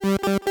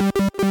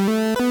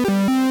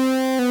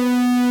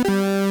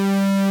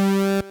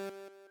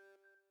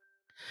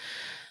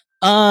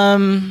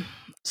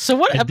So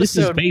what And this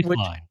is episode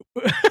baseline.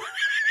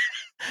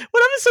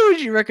 what episode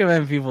would you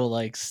recommend people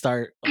like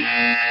start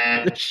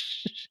the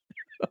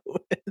show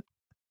with?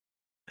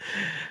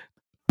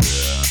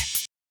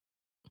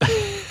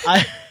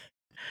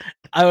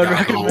 I would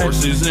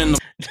recommend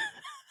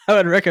I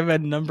would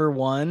recommend number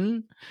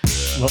 1.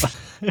 Well,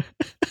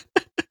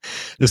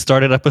 this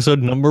started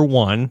episode number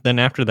 1. Then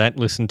after that,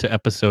 listen to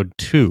episode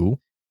 2,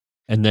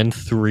 and then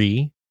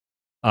 3,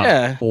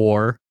 Yeah.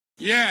 4.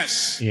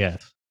 Yes.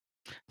 Yes.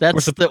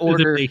 That's the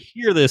order. If they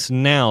hear this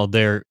now,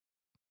 they're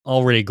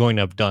already going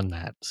to have done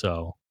that.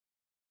 So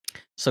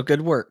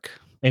good work.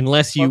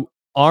 Unless you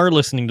are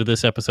listening to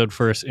this episode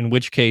first, in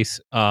which case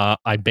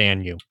I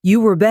ban you.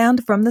 You were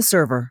banned from the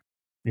server.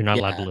 You're not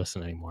allowed to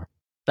listen anymore.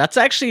 That's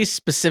actually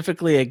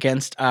specifically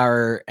against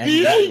our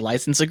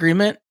license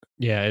agreement.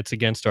 Yeah, it's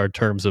against our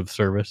terms of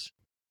service.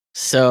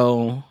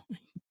 So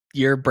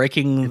you're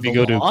breaking if the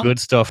you go law? to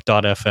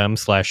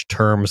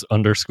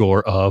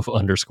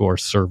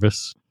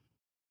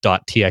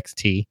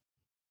goodstuff.fm/terms_of_service.txt.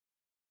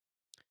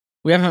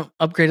 We haven't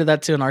upgraded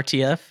that to an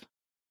RTF?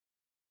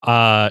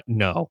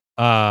 No.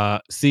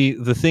 See,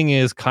 the thing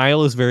is,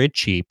 Kyle is very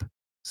cheap.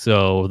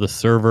 So the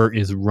server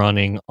is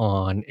running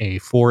on a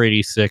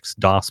 486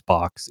 DOS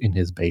box in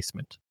his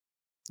basement.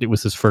 It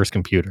was his first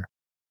computer.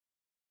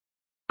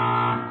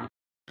 I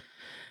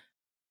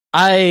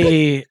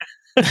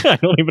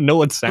don't even know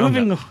what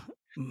sound.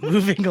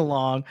 Moving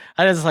along.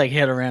 I just like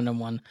hit a random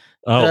one.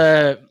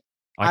 Oh,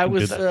 I can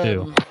was do that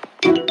too.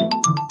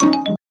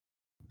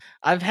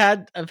 I've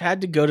had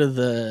to go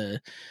to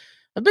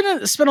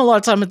spent a lot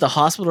of time at the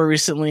hospital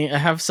recently. I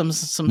have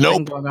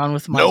something going on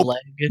with my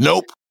leg.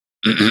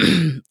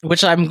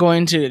 Which I'm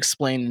going to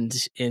explain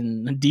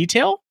in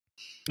detail.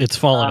 It's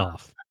fallen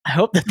off. I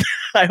hope that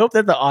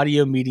the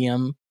audio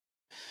medium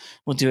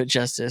will do it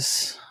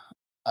justice.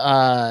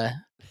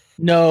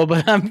 No,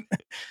 but I'm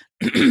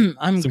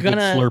Some good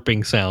gonna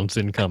slurping sounds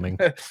incoming.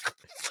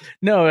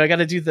 No, I got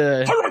to do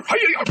the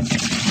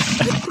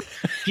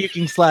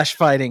puking /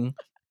 fighting.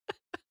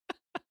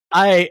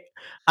 I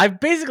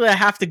basically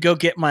have to go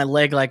get my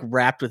leg like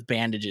wrapped with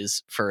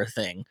bandages for a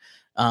thing.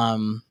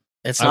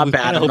 It's not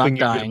bad. I'm not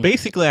dying.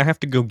 Basically, I have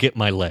to go get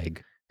my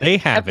leg. They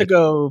have to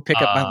go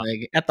pick up my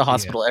leg at the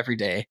hospital every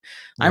day.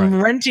 Right. I'm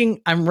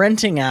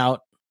renting out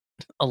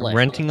a leg.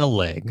 Renting a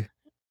leg.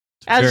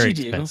 It's As very you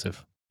do.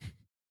 expensive.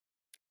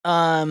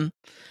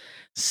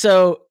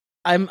 So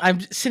I'm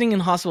sitting in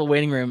hospital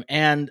waiting room,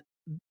 and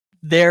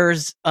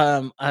there's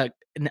an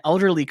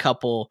elderly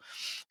couple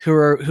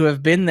who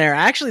have been there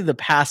actually the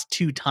past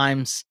 2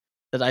 times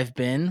that I've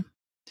been.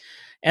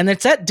 And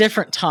it's at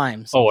different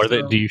times. Oh,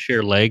 do you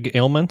share leg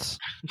ailments?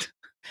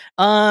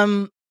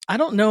 I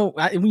don't know.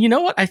 You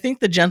know what? I think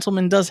the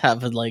gentleman does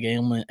have a leg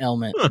ailment. Now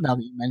that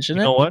you mention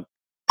it. You know what?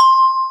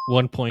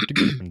 1 point to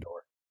Gryffindor.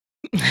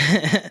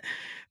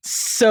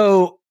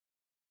 So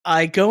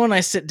I go and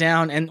I sit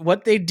down, and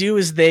what they do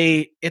is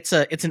it's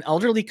an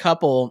elderly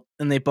couple,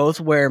 and they both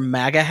wear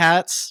MAGA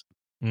hats.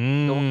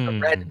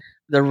 The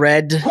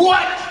red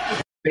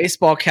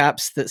baseball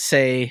caps that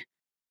say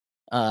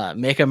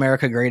 "Make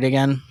America Great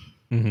Again."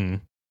 Mm-hmm.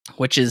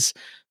 Which is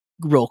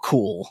real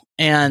cool.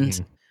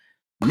 And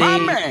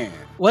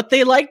what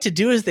they like to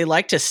do is they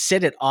like to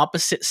sit at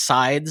opposite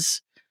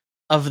sides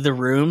of the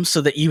room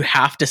so that you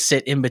have to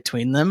sit in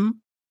between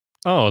them.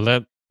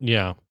 Oh,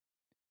 yeah.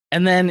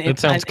 And then it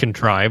sounds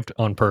contrived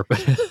on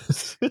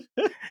purpose.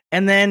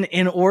 And then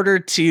in order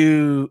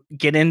to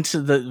get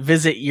into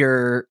visit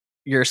your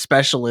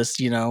specialist,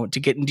 to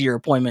get into your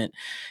appointment,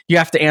 you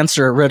have to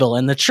answer a riddle.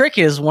 And the trick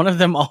is one of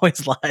them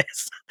always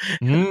lies.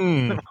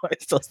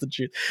 Always tells the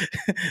truth.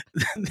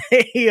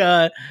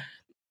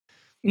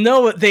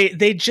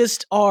 They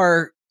just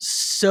are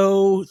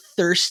so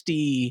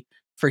thirsty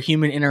for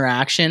human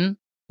interaction.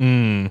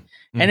 And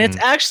it's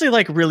actually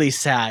like really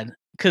sad.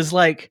 Cause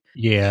like,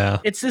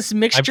 it's this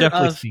mixture I've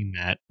definitely seen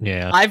that.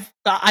 Yeah.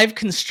 I've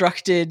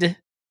constructed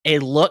a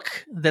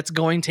look that's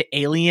going to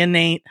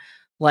alienate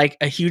like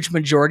a huge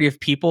majority of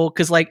people.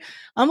 Cause like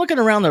I'm looking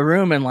around the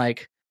room and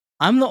like,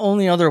 I'm the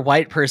only other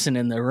white person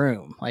in the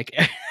room. Like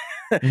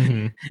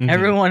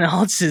everyone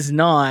else is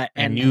not.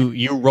 And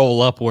you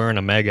roll up wearing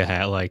a MAGA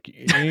hat. Like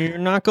you're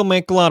not going to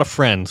make a lot of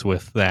friends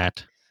with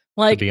that.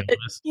 Like, to be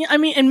honest. I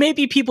mean, and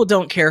maybe people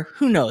don't care,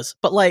 who knows,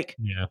 but like,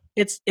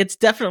 it's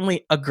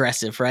definitely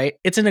aggressive, right?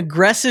 It's an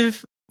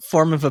aggressive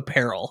form of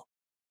apparel.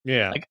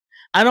 Yeah. Like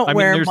I don't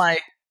wear my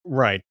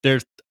right.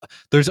 There's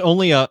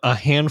only a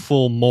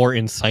handful more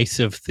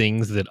incisive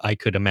things that I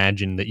could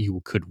imagine that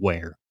you could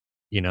wear,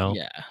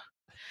 Yeah.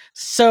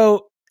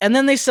 So, and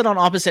then they sit on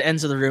opposite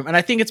ends of the room. And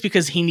I think it's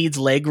because he needs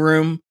leg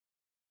room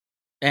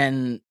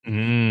and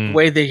the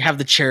way they have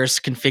the chairs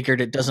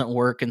configured, it doesn't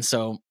work. And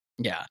so,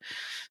 yeah.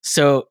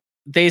 So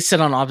they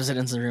sit on opposite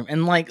ends of the room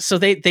and like, so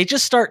they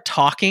just start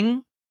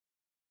talking.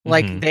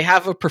 Like they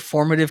have a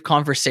performative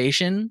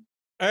conversation.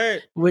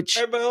 Hey, which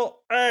Bill,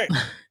 hey.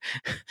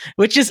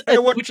 Which is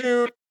you watch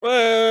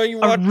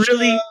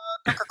really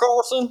Tucker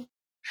Carlson?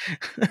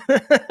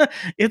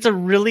 It's a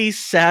really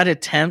sad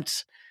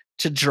attempt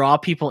to draw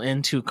people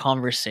into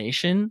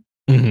conversation.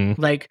 Mhm.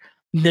 Like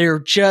they're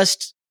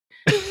just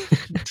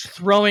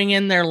throwing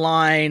in their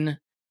line,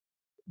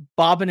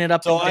 bobbing it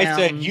up So and down. I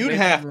said you'd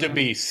have to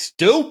be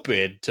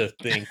stupid to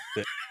think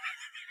that.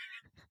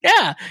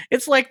 Yeah,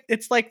 it's like,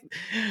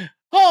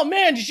 oh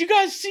man, did you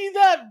guys see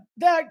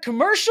that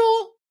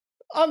commercial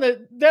on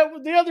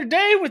the other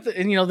day with the,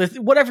 and you know,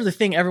 whatever the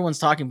thing everyone's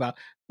talking about.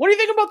 What do you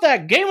think about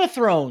that Game of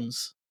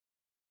Thrones?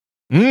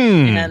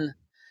 And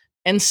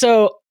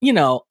so, you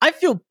know, I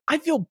feel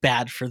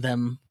bad for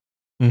them.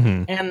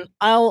 Mhm. And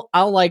I'll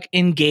like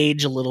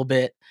engage a little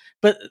bit.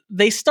 But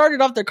they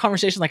started off their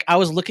conversation like I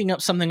was looking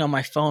up something on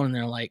my phone, and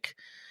they're like,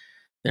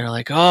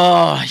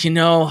 oh, you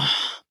know,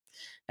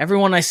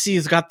 everyone I see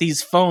has got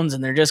these phones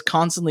and they're just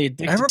constantly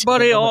addicted.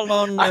 Everybody to them. all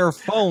on their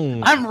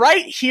phones. I'm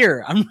right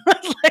here. I'm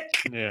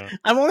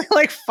I'm only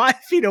like 5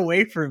 feet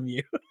away from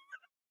you.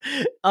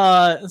 So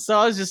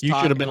I was just. You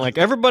should have been like,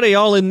 everybody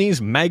all in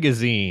these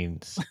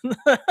magazines.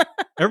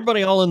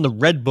 Everybody all in the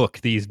Red Book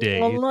these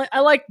days. Well, I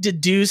like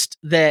deduced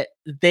that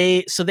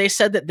they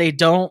said that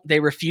they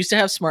refuse to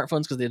have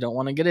smartphones because they don't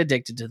want to get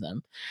addicted to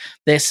them.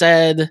 They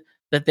said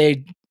that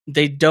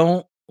they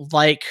don't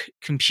like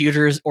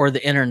computers or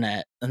the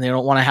internet and they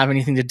don't want to have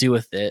anything to do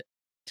with it.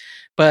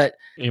 But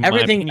in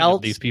everything opinion,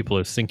 else, these people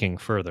are sinking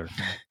further.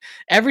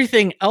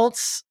 Everything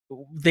else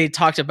they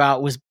talked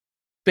about was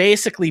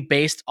basically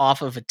based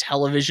off of a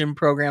television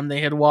program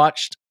they had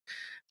watched.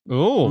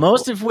 Oh,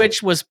 most of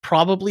which was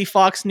probably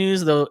Fox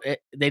News, though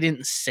they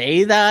didn't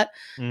say that.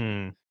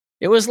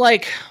 It was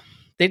like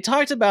they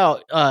talked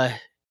about.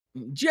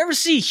 Do you ever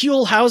see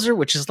Huell Hauser?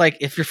 Which is like,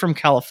 if you're from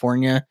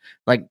California,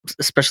 like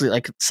especially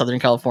like Southern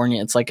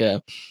California, it's like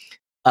a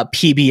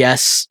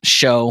PBS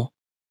show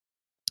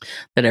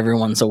that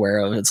everyone's aware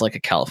of. It's like a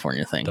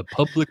California thing. The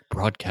Public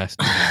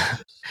Broadcasting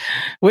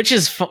which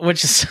is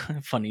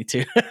funny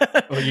too.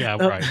 Oh yeah,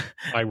 right.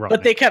 Ironic.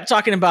 But they kept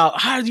talking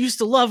about how I used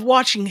to love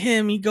watching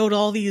him. He'd go to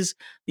all these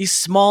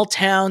small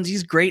towns,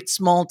 these great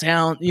small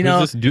towns. You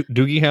know, is this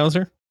Doogie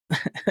Howser?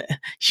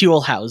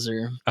 Huell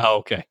Hauser. Oh,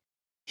 okay.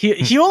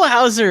 Huell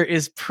Hauser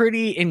is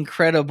pretty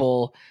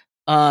incredible.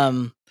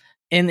 And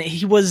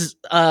he was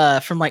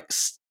from like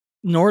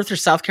North or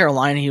South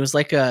Carolina. He was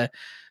like a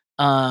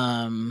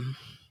I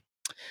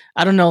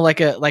don't know,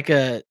 like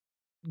a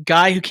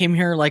guy who came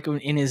here like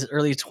in his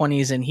early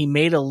 20s, and he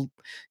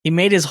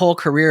made his whole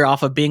career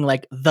off of being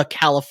like the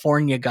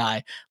California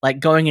guy, like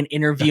going and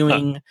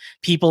interviewing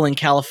people in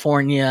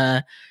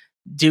California,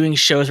 doing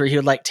shows where he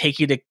would like take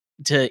you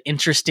to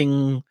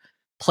interesting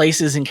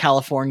places in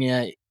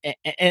California,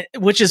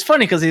 which is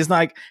funny because he's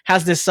like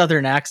has this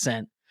Southern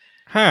accent.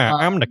 Hi,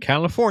 I'm the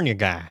California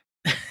guy.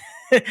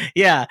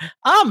 Yeah,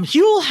 I'm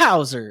Huell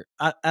Hauser,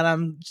 and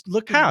I'm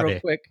looking real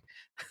quick.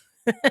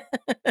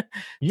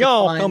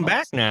 Y'all come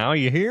back now,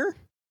 you hear?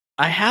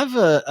 I have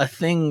a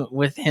thing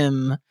with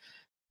him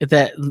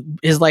that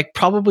is like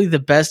probably the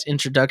best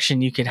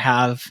introduction you could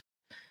have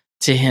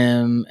to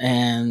him,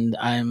 and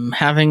I'm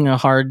having a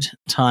hard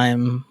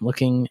time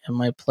looking at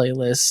my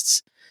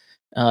playlists.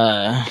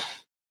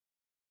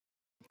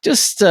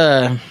 Just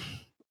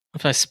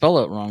if I spell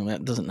it wrong,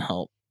 that doesn't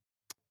help.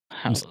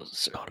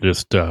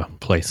 Just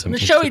play some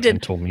music.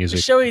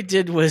 The show he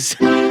did was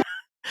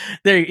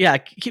there. Yeah,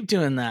 keep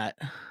doing that.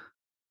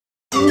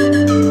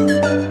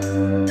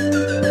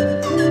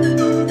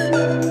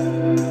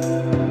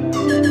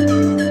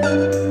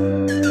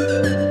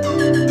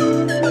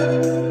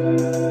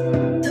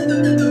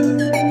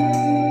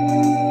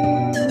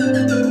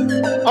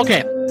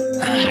 Okay,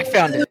 I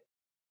found it.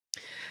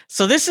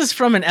 So this is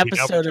from an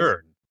episode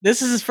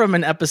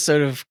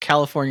of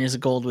California's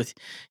Gold with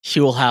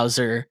Huell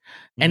Hauser,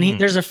 and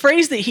there's a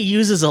phrase that he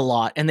uses a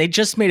lot, and they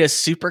just made a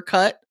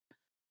supercut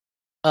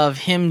of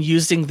him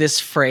using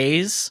this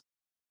phrase.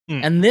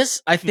 And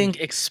this, I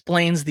think,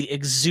 explains the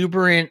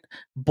exuberant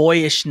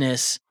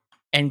boyishness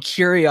and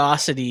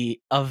curiosity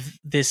of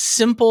this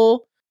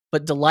simple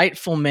but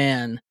delightful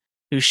man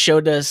who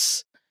showed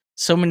us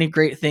so many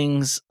great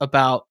things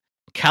about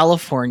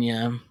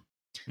California.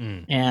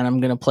 And I'm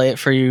going to play it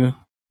for you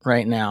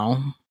right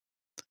now.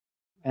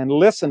 And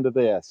listen to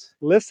this.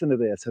 Listen to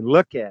this and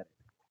look at it.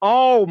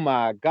 Oh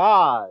my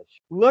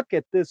gosh. Look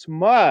at this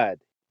mud.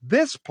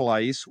 This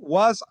place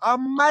was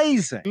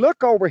amazing.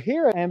 Look over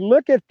here and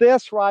look at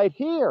this right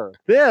here.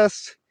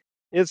 This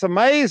is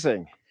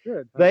amazing.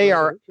 Good. They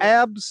are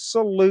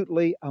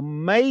absolutely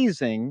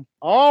amazing.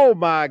 Oh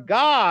my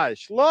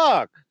gosh,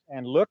 look.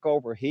 And look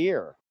over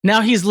here.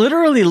 Now he's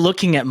literally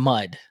looking at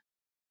mud.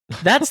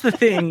 That's the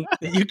thing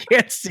that you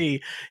can't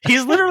see.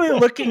 He's literally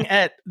looking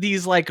at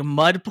these like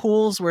mud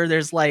pools where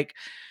there's like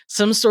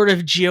some sort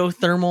of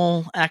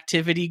geothermal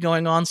activity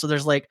going on. So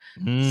there's like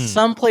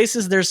some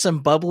places there's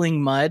some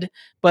bubbling mud,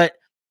 but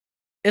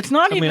it's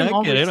not even.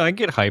 I get it. I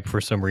get hype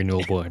for some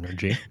renewable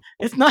energy.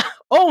 It's not.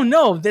 Oh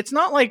no, that's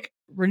not like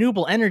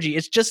renewable energy.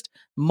 It's just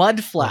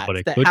mud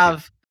flats that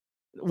have.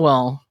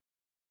 Well,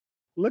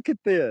 look at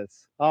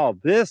this. Oh,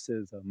 this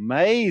is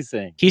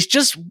amazing. He's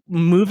just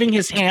moving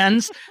his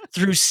hands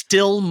through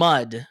still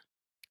mud.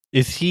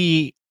 Is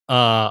he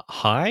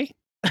high?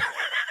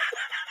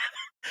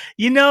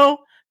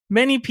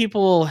 Many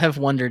people have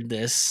wondered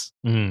this.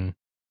 Mm.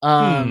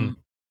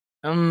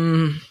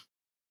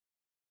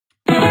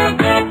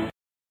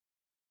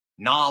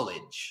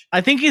 Knowledge.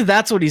 I think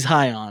that's what he's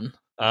high on.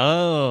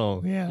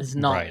 Oh, yeah. Is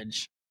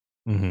knowledge.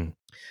 Right. Mm-hmm.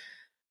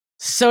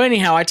 So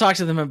anyhow, I talked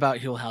to them about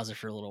Huelhauser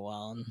for a little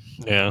while. And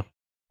yeah.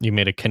 You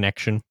made a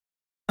connection.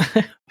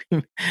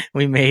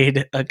 we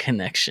made a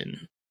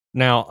connection.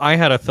 Now, I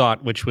had a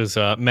thought, which was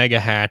Mega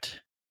Hat,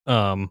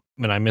 and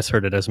I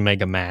misheard it as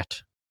Mega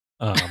Mat.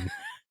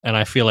 And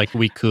I feel like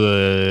we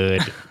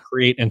could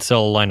create and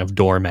sell a line of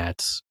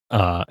doormats,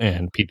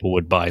 and people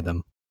would buy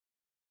them.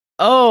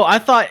 Oh, I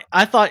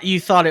thought you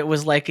thought it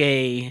was like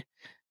a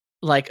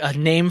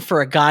name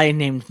for a guy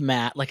named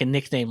Matt, like a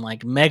nickname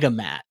like Mega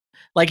Matt.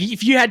 Like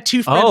if you had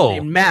two friends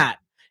named Matt,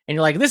 and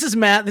you're like, this is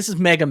Matt, this is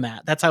Mega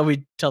Matt. That's how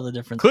we tell the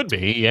difference. Could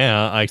be,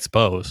 yeah, I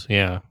suppose,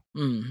 yeah.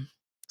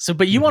 So,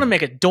 but you want to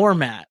make a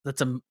doormat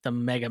that's the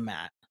Mega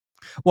Matt.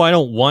 Well, I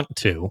don't want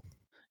to.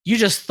 You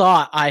just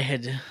thought I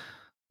had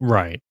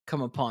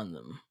come upon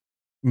them.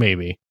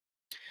 Maybe.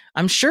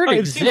 I'm sure it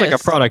exists. Seems like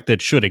a product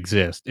that should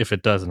exist if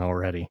it doesn't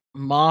already.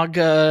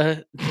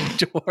 Maga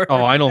door.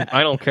 Oh, I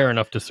don't care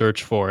enough to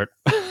search for it.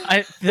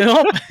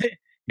 Here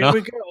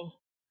we go.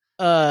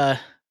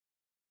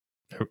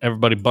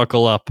 Everybody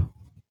buckle up.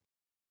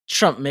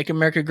 Trump, make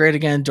America great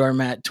again,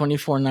 doormat,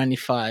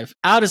 $24.95.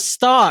 Out of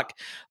stock.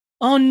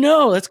 Oh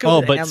no, let's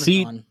go to Amazon.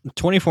 See,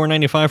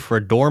 $24.95 for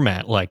a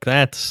doormat, like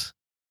that's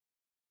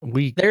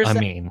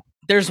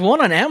there's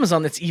one on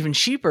Amazon that's even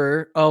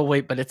cheaper. Oh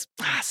wait, but it's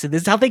see,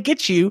 this is how they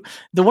get you.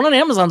 The one on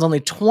Amazon's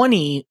only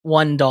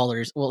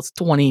 $21. Well, it's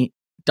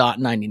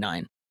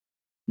 $20.99.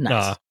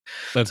 Nice.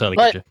 That's how they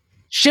get you.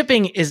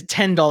 Shipping is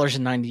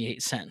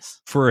 $10.98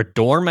 for a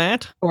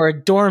doormat. Or a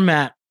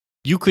doormat.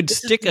 You could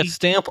stick a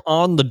stamp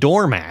on the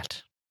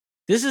doormat.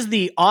 This is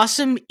the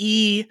Awesome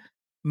E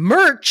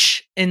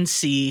Merch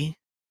NC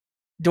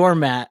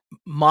doormat,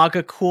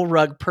 MAGA cool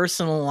rug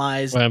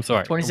personalized. Wait, I'm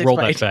sorry. Roll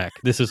that back.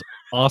 This is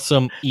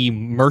Awesome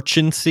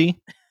Emergency.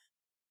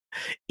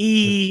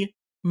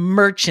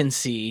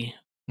 Emergency.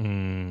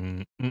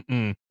 Yeah,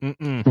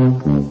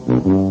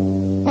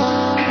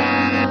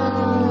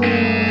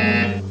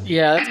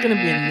 that's gonna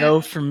be a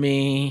no for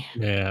me.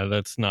 Yeah,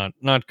 that's not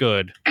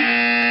good.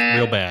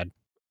 Real bad.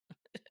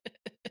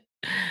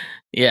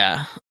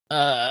 Yeah.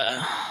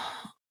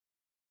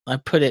 I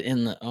put it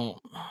in the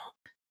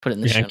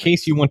show in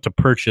case you want to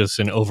purchase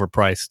an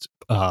overpriced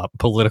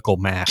political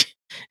mat.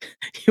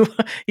 you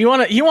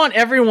want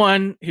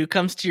everyone who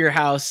comes to your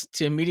house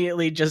to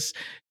immediately just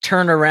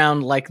turn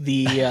around like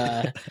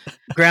the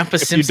Grandpa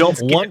Simpson. You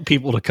don't want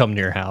people to come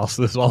to your house.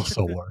 This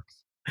also works.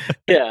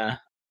 Yeah,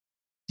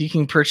 you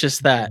can purchase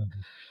that.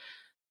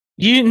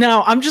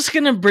 I'm just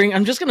gonna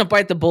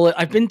bite the bullet.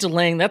 I've been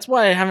delaying. That's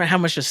why I haven't had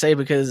much to say,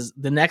 because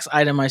the next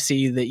item I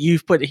see that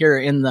you've put here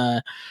in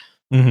the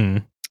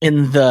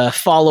in the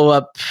follow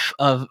up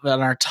on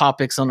our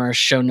topics on our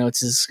show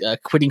notes is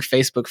quitting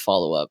Facebook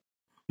follow up.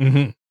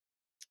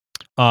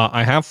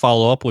 I have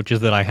follow up, which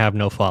is that I have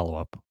no follow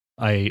up.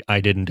 I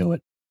didn't do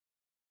it.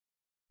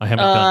 I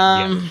haven't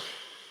done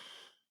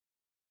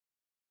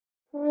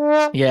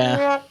it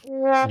yet.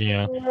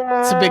 Yeah.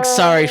 It's a big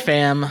sorry,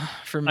 fam.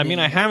 For me. I mean,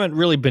 I haven't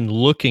really been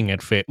looking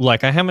at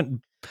I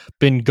haven't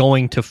been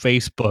going to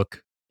Facebook.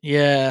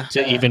 Yeah.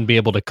 To even be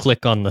able to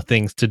click on the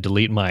things to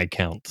delete my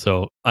account.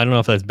 So I don't know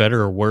if that's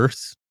better or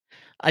worse.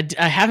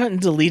 I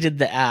haven't deleted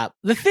the app.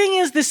 The thing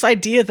is, this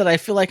idea that I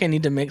feel like I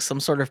need to make some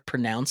sort of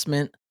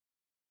pronouncement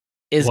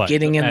is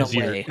getting in the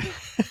way.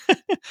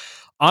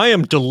 I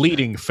am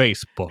deleting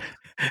Facebook.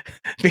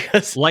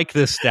 Because like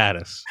this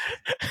status.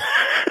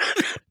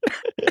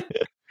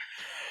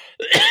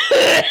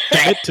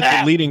 Commit to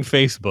deleting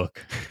Facebook.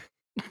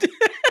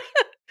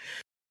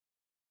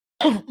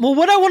 Well,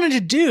 what I wanted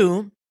to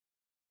do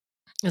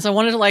is I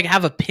wanted to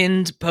have a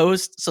pinned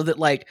post so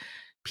that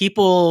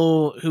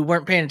people who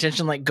weren't paying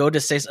attention go to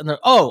say something.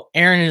 Oh,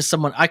 Aaron is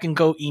someone I can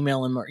go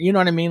email him, or you know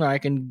what I mean, or I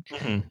can do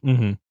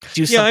something.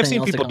 Yeah, I've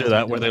seen people do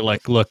that where they're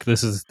like, "Look,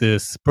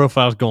 this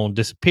profile's going to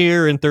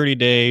disappear in 30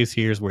 days.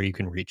 Here's where you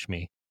can reach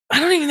me." I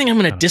don't even think I'm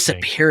going to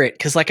disappear it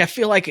because, I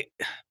feel like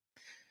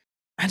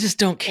I just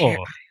don't care.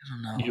 Oh,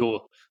 I don't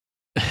know.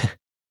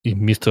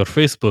 Mr.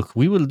 Facebook,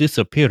 we will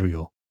disappear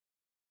you.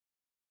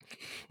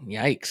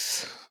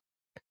 Yikes!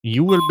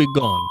 You will be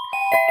gone.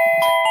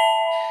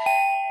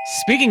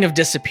 Speaking of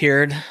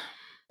disappeared.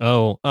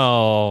 That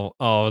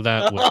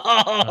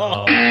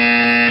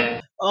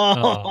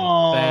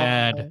was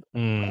bad.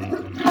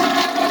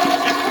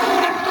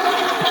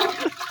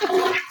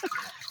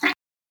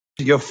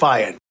 You're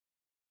fired.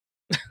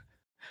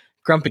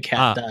 Grumpy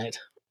Cat died.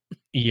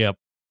 Yep.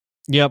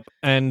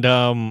 And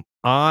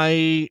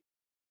I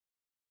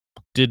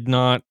did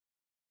not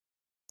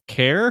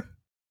care.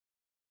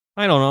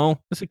 I don't know.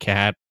 It's a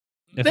cat.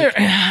 He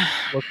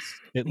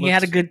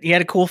had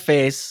a cool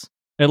face.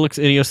 It looks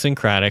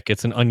idiosyncratic.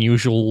 It's an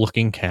unusual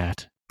looking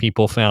cat.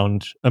 People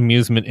found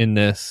amusement in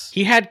this.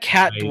 He had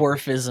cat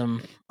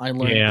dwarfism. I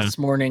learned this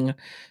morning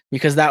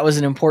because that was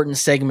an important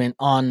segment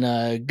on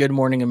Good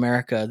Morning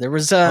America. There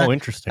was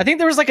interesting. I think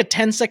there was like a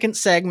 10-second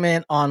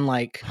segment on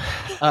like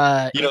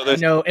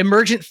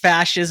emergent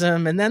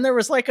fascism, and then there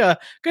was like a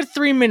good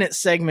 3-minute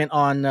segment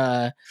on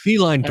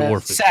feline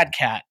dwarfism. Sad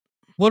cat.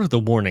 What are the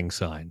warning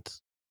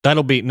signs?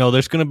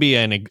 There's going to be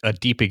a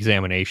deep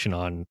examination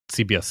on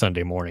CBS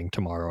Sunday Morning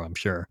tomorrow, I'm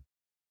sure.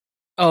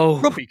 Oh,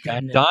 Grumpy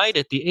Cat died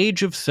at the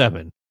age of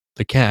 7.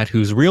 The cat,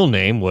 whose real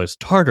name was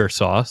Tartar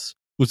Sauce,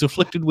 was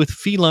afflicted with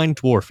feline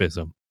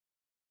dwarfism.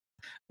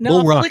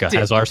 Bull Rocca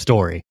has our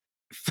story.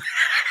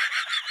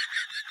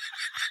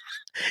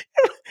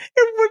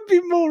 It would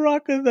be Mo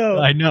Rocca, though.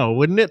 I know,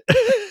 wouldn't it?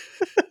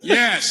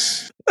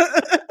 Yes.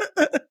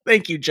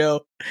 Thank you,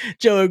 Joe.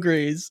 Joe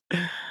agrees.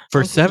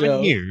 For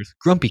 7 years,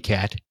 Grumpy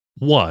Cat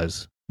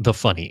was the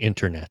funny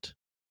internet.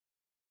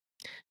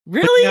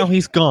 Really? But now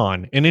he's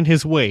gone, and in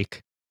his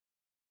wake,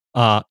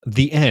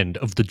 the end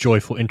of the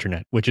joyful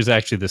internet, which is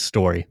actually the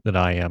story that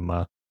I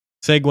am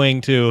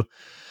segueing to.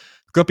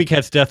 Grumpy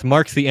Cat's death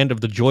marks the end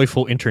of the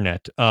joyful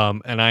internet.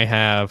 And I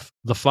have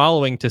the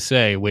following to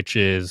say, which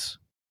is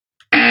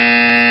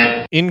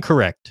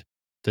incorrect.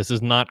 This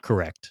is not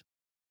correct.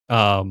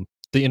 The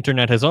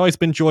internet has always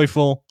been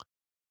joyful.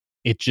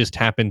 It just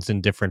happens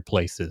in different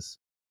places.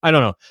 I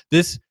don't know.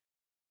 This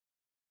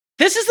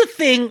is the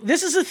thing.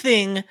 This is a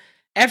thing.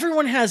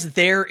 Everyone has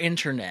their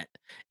internet.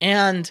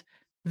 And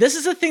this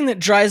is a thing that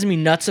drives me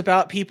nuts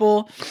about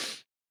people.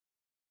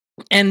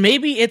 And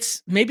maybe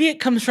it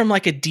comes from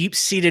like a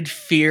deep-seated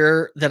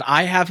fear that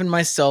I have in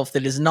myself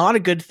that is not a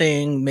good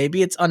thing.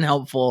 Maybe it's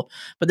unhelpful,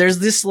 but there's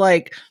this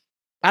like,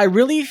 I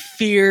really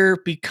fear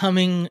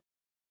becoming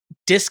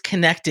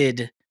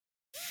disconnected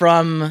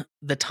from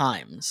the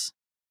times.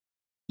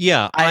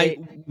 Yeah, I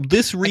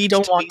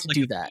don't want to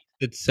do that.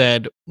 It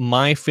said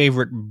my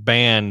favorite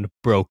band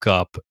broke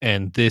up,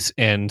 and this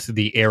ends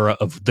the era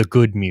of the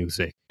good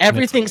music.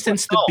 Everything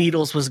since the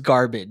Beatles was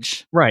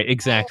garbage. Right,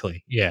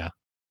 exactly. Yeah.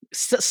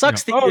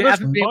 Sucks that you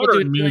haven't been able to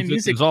enjoy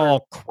music. Is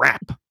all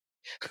crap.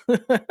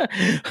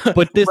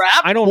 But this,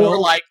 crap, I don't know,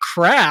 like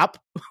crap.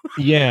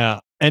 Yeah,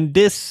 and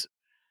this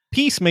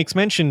piece makes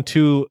mention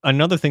to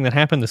another thing that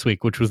happened this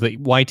week, which was the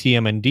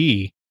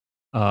YTMND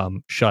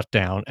shut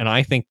down, and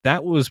I think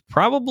that was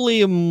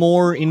probably a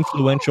more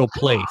influential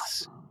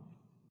place.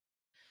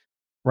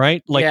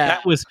 Right? Like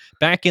that was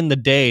back in the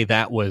day,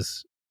 that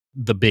was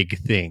the big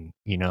thing,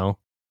 you know?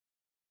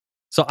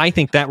 So I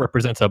think that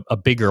represents a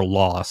bigger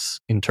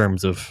loss in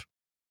terms of,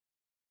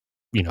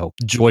 you know,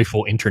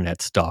 joyful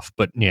internet stuff.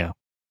 But yeah,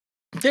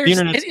 the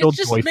internet's still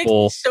just joyful. Makes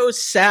me so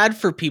sad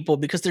for people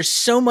because there's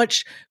so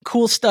much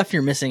cool stuff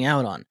you're missing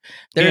out on.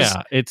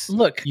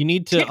 You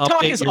need to TikTok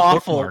update is your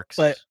awful, bookmarks.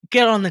 but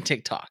get on the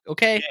TikTok,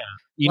 okay? Yeah,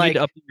 you need to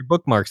update your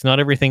bookmarks. Not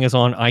everything is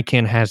on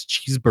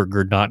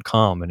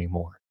icanhascheeseburger.com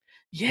anymore.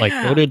 Yeah. Like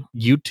go to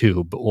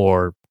YouTube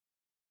or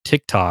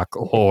TikTok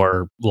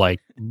or like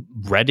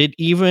Reddit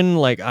even.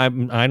 Like I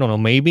don't know,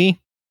 maybe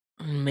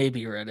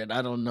Reddit.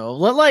 I don't know.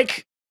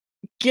 Like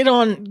get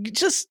on,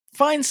 just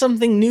find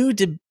something new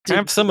to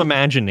have some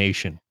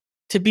imagination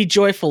to be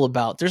joyful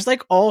about. There's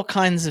like all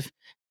kinds of,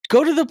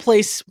 go to the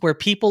place where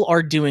people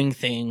are doing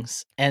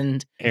things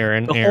and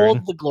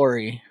behold the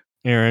glory.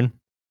 Aaron,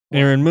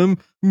 mom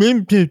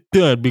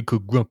died because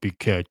Grumpy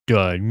Cat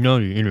died. Now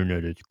the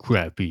internet is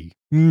crappy.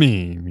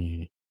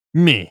 Me.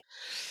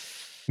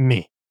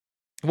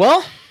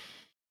 Well,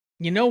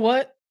 you know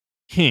what?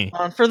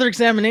 On further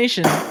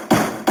examination,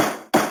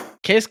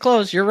 case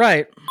closed. You're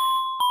right.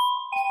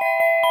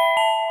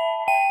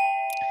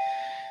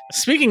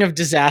 Speaking of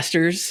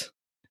disasters,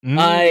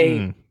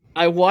 I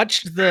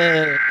watched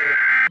the.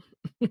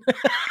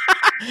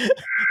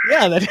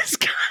 Yeah, that is. Is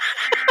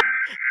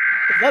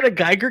that a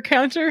Geiger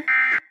counter?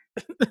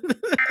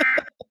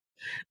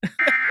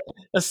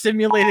 A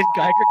simulated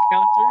Geiger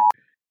counter?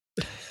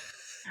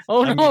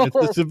 Oh no! It's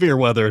a severe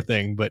weather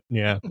thing, but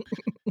yeah.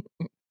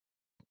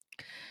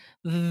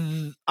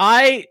 Did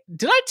I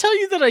tell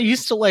you that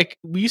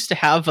we used to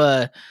have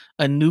a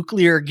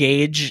nuclear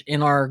gauge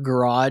in our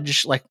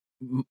garage like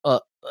a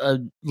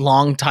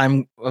long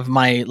time of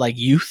my like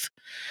youth.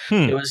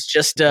 It was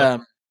just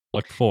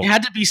what for? It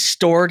had to be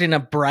stored in a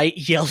bright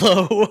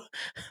yellow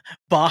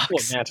box.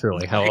 Well,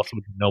 naturally, how else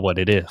would you know what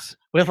it is?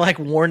 With like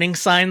warning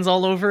signs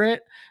all over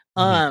it.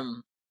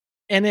 And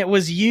it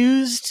was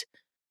used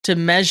to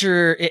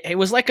measure. It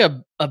was like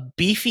a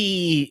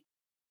beefy,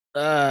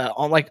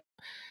 like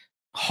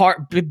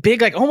hard,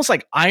 big, like almost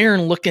like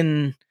iron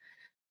looking,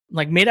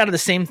 like made out of the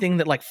same thing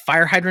that like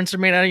fire hydrants are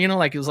made out of. You know,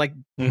 like it was like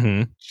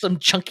some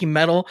chunky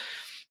metal.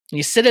 And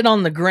you sit it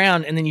on the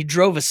ground, and then you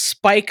drove a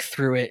spike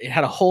through it. It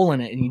had a hole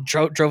in it, and you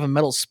drove a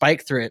metal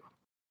spike through it,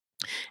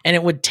 and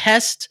it would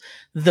test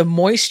the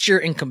moisture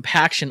and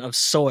compaction of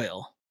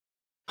soil.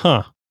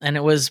 Huh. And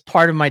it was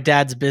part of my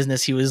dad's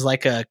business. He was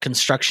like a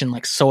construction,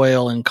 like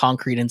soil and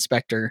concrete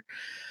inspector.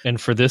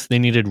 And for this, they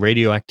needed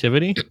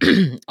radioactivity?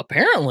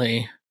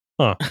 Apparently.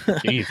 Huh.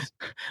 Jeez.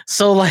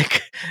 So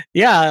like,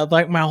 yeah,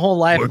 like my whole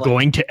life, We're like,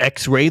 going to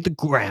X-ray the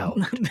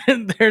ground.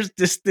 there's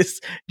this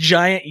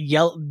giant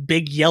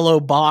big yellow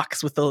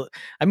box with the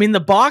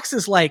box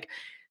is like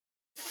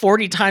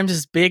 40 times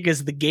as big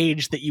as the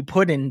gauge that you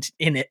put in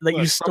it that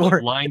you It's probably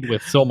store. lined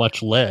with so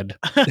much lead.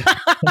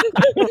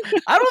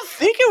 I don't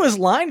think it was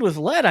lined with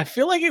lead. I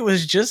feel like it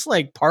was just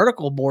like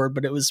particle board,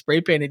 but it was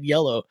spray painted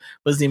yellow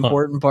was the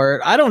important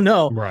part. I don't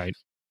know. Right.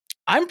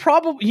 I'm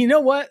probably, you know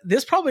what?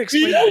 This probably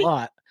explains a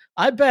lot.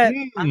 I bet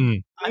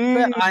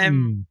I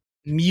am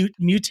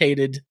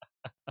mutated.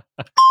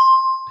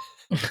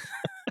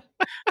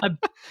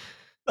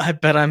 I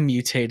bet I'm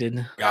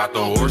mutated. Got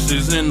the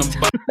horses in the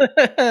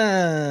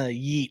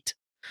Yeet.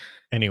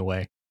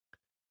 Anyway,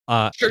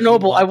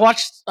 Chernobyl. I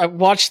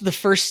watched the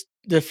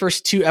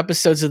first 2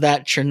 episodes of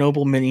that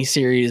Chernobyl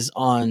miniseries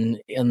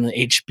in the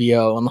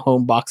HBO on the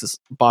home box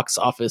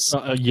office.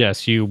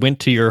 Yes, you went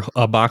to your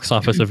box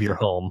office of your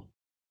home,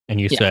 and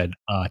you said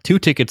 2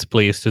 tickets,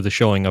 please, to the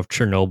showing of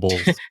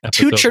Chernobyl's.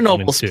 2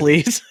 Chernobyls,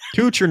 please.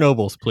 2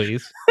 Chernobyls,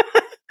 please.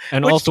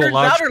 And Which also a turns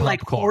large out are popcorn.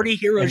 like 40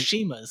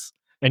 Hiroshimas.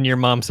 And your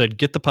mom said,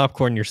 "Get the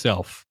popcorn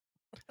yourself."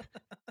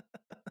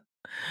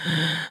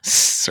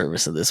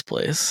 Service of this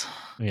place.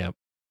 Yeah.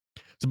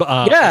 So,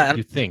 what do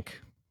you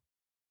think?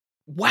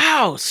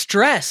 Wow,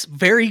 stress.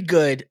 Very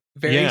good.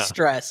 Very Yeah.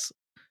 stress.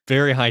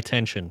 Very high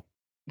tension.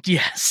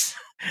 Yes.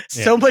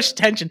 So much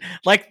tension.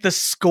 Like the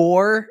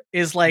score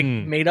is like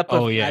made up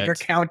of Geiger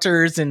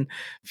counters and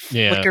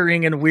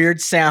flickering and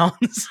weird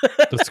sounds.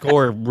 The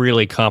score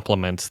really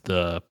complements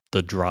the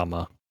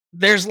drama.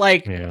 There's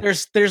like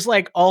there's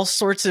like all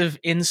sorts of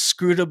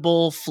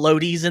inscrutable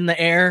floaties in the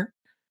air.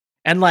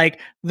 And like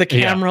the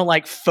camera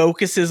like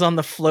focuses on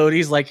the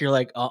floaties like you're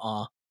like,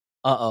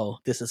 uh-oh,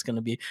 this is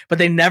gonna be, but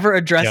they never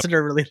address it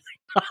or really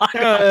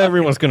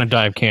everyone's gonna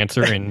die of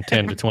cancer in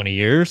 10 to 20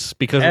 years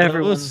because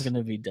everyone's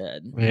gonna be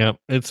dead. Yeah,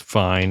 it's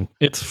fine.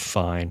 It's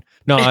fine.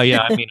 No,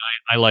 yeah, I mean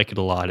I like it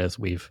a lot as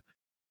we've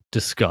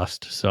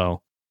discussed.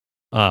 So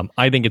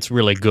I think it's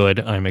really good.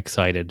 I'm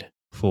excited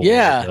for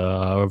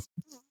the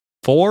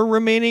 4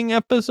 remaining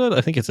episodes.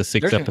 I think it's a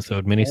 6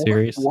 episode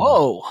miniseries.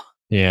 Whoa.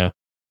 Yeah.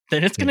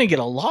 Then it's gonna get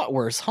a lot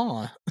worse,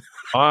 huh?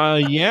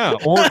 Yeah,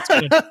 or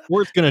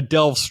it's gonna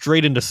delve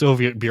straight into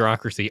Soviet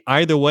bureaucracy.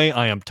 Either way,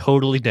 I am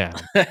totally down.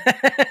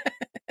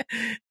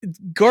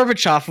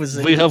 Gorbachev was.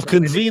 We have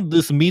convened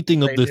this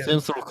meeting of the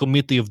Central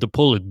Committee of the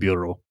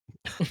Politburo.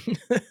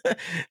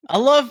 I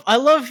love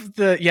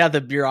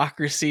the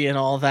bureaucracy and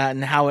all that,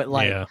 and how it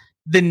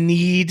the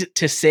need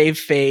to save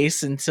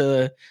face and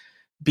to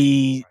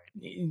be,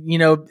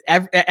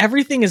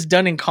 everything is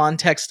done in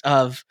context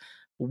of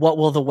what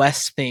will the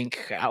West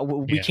think.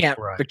 We can't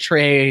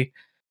betray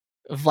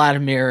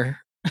Vladimir.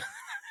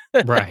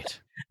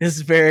 Right.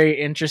 Is very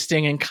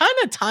interesting and kind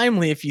of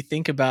timely if you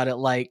think about it.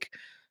 Like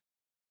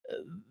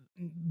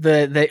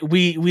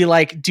we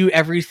like do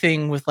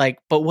everything with like,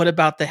 but what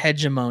about the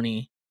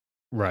hegemony?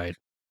 Right.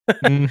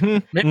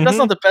 Maybe that's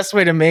not the best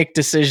way to make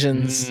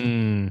decisions.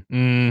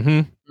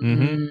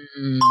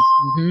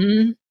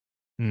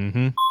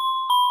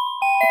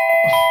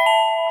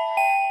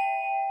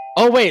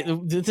 Oh wait,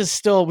 this is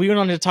still. We went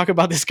on to talk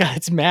about this guy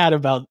that's mad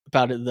about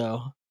it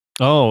though.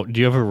 Oh, do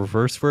you have a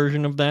reverse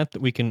version of that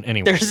we can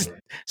anyway?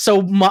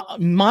 So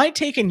my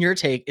take and your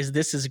take is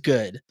this is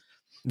good.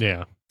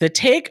 Yeah. The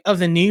take of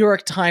the New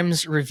York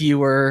Times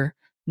reviewer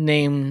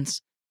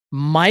named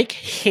Mike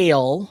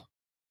Hale,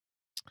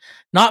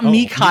 not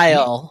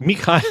Mikhail.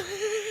 Mikhail.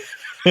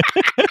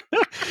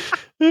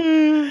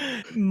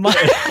 I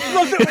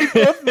love that we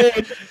both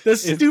made the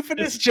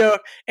stupidest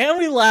joke and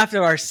we laughed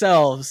at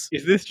ourselves.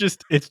 Is this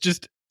just? It's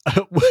just.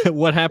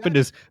 What happened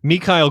is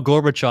Mikhail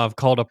Gorbachev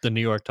called up the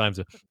New York Times.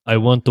 I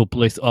want to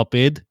place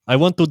op-ed. I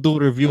want to do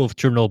a review of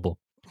Chernobyl.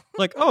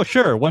 Like, oh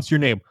sure. What's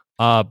your name?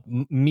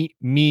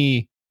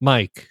 Me,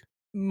 Mike.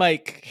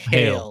 Mike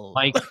Hale.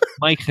 Mike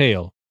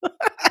Hale.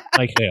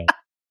 Mike Hale.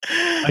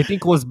 I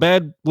think was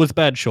bad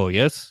show.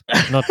 Yes.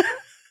 Not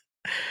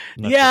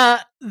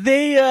yeah.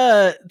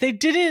 They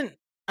didn't.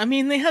 I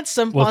mean, they had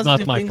some. Was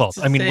positive not my fault.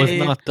 I mean, was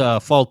not the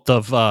fault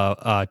of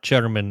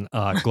Chairman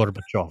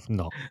Gorbachev.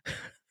 No.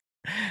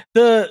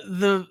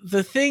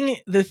 The thing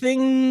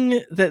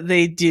that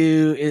they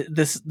do,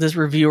 this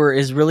reviewer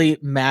is really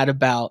mad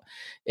about,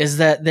 is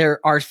that there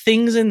are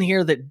things in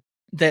here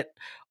that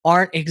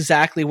aren't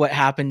exactly what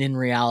happened in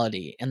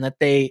reality, and that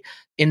they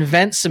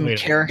invent some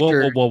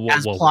character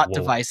as plot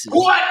devices.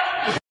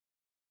 What?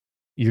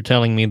 You're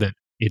telling me that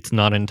it's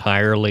not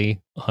entirely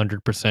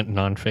 100%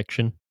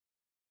 nonfiction?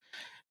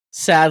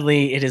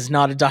 Sadly, it is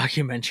not a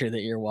documentary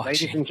that you're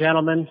watching. Ladies and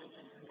gentlemen,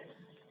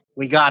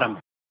 we got him.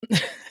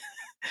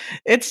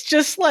 It's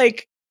just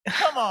like,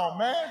 come on,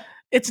 man.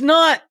 It's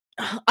not.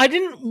 I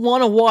didn't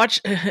want to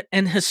watch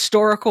an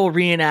historical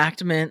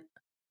reenactment.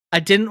 I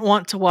didn't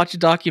want to watch a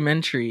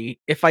documentary.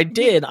 If I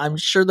did, I'm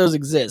sure those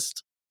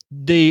exist.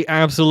 They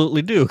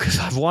absolutely do, because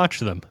I've watched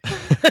them.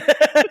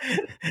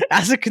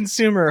 As a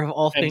consumer of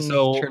all things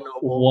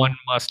Chernobyl, one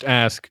must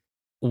ask,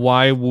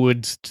 why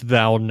wouldst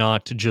thou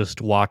not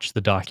just watch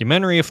the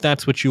documentary if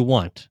that's what you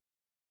want?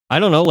 I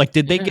don't know. Like,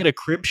 did they get a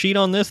crib sheet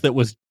on this that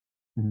was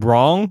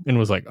wrong and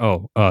was like,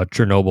 oh,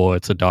 Chernobyl,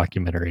 it's a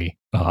documentary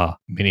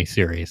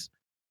miniseries.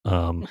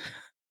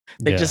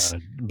 They just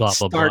blah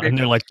blah blah, and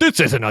they're like, "This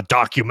isn't a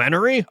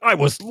documentary. I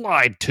was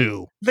lied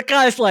to." The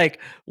guy's like,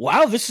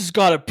 "Wow, this has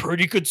got a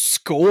pretty good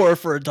score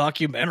for a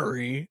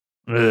documentary.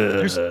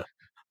 The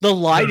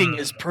lighting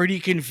is pretty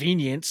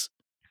convenient."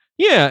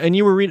 Yeah, and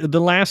you were reading the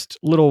last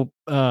little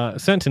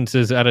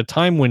sentences at a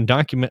time when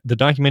the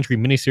documentary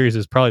miniseries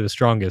is probably the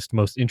strongest,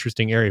 most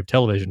interesting area of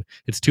television.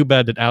 It's too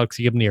bad that Alex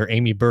Gibney or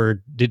Amy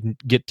Bird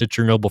didn't get to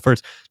Chernobyl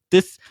first.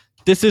 This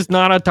is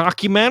not a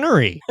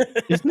documentary.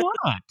 It's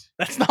not.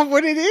 That's not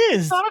what it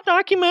is. It's not a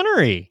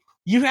documentary.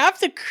 You have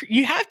to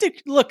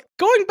look,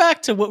 going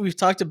back to what we've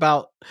talked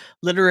about,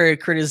 literary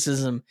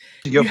criticism.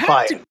 You're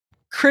fired. To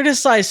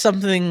criticize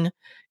something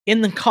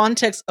in the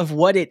context of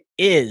what it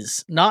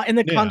is, not in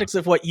the context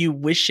of what you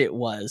wish it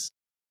was.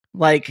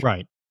 Like,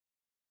 right.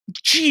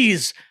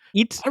 Geez,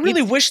 I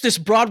really wish this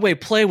Broadway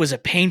play was a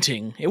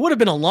painting. It would have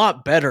been a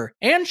lot better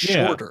and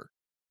shorter.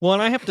 Well,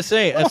 and I have to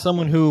say, as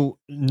someone who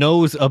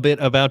knows a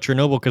bit about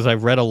Chernobyl, because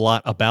I've read a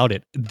lot about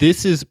it,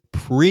 this is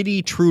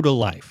pretty true to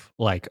life.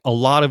 Like, a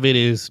lot of it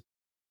is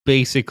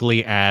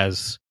basically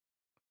as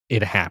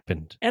it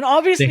happened. And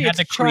obviously they had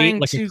to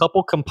create a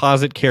couple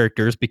composite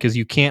characters, because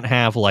you can't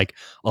have like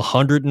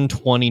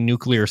 120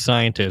 nuclear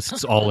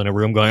scientists all in a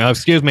room going, "Oh,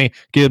 excuse me."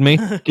 So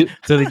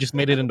they just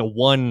made it into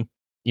one,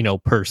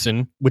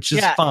 person, which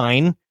is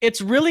fine.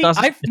 It's really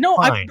I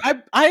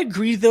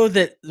agree though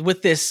that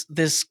with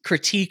this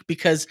critique,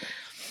 because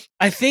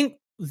I think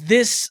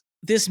this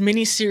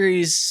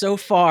miniseries so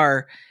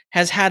far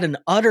has had an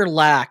utter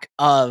lack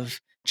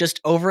of just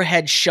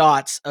overhead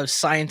shots of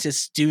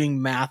scientists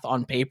doing math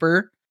on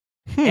paper.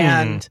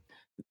 And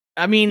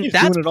I mean,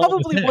 that's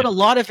probably what a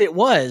lot of it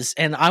was.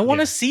 And I want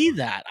to see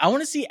that. I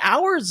want to see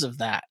hours of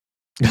that.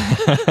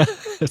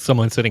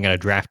 Someone sitting at a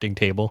drafting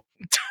table.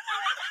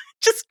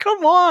 Just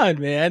come on,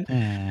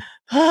 man.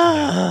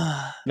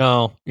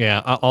 No,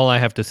 yeah. All I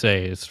have to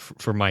say is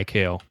for Mike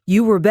Hale.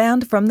 You were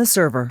banned from the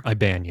server. I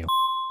ban you.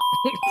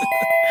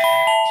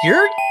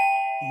 You're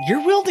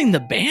wielding the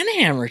ban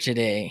hammer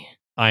today.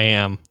 I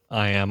am.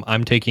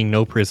 I'm taking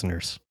no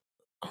prisoners.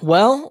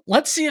 Well,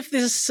 let's see if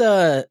this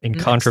in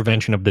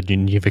contravention of the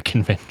Geneva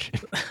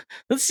Convention.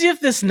 Let's see if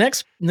this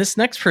next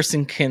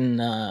person can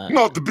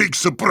not a big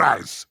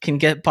surprise. Can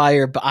get by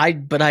her, but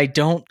I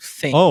don't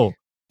think. Oh,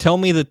 tell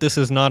me that this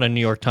is not a New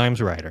York Times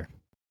writer.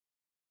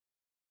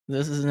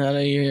 This is not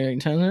a New York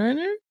Times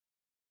writer?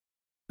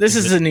 This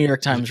is a New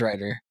York Times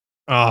writer.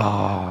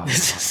 Oh.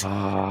 This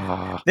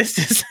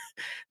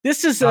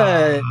is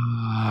a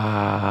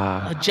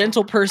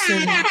gentle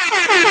person.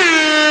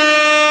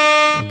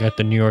 I got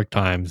the New York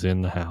Times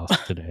in the house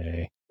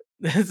today.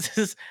 This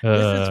is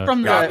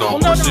from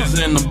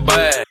the in the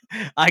bag.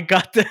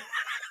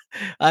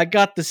 I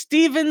got the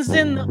Stevens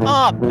in the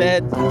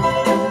op-ed.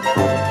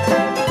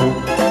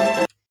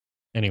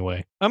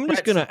 Anyway, I'm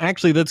just gonna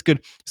that's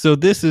good. So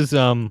this is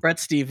Bret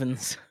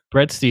Stephens.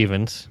 Bret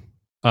Stephens,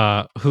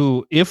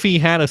 who, if he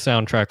had a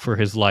soundtrack for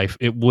his life,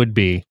 it would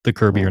be the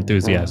Curb Your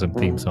Enthusiasm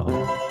theme song.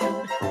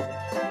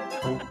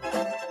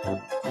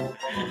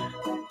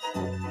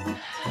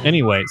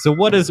 Anyway, so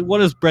what is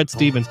Bret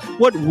Stephens?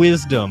 What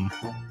wisdom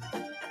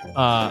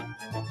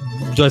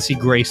does he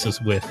grace us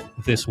with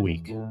this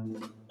week?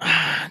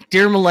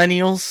 Dear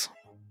millennials,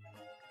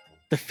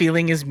 the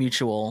feeling is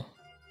mutual.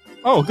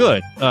 Oh,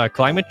 good.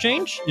 Climate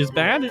change is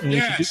bad, and we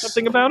should do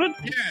something about it?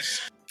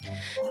 Yes.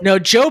 No,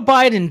 Joe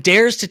Biden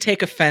dares to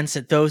take offense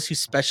at those who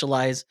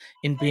specialize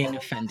in being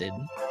offended.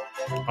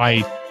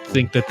 I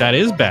think that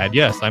is bad.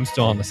 Yes, I'm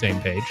still on the same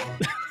page.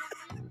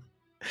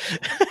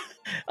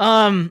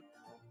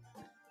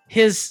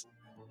 His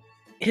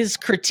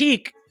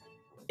critique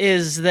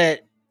is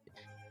that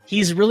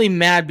he's really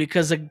mad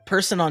because a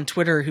person on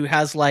Twitter who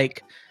has I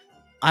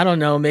don't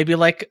know, maybe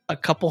a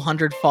couple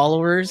hundred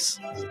followers.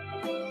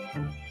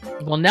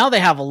 Well, now they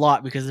have a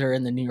lot because they're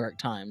in the New York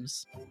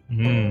Times.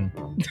 No,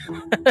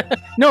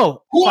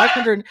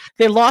 500.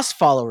 They lost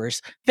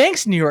followers.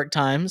 Thanks, New York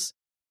Times.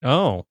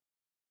 Oh.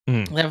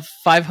 They have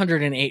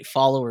 508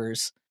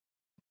 followers.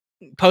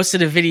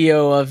 Posted a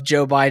video of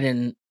Joe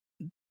Biden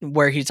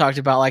where he talked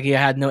about he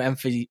had no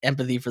empathy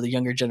for the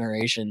younger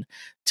generation.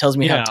 Tells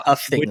me how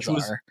tough things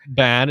was are.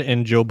 Bad,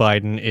 and Joe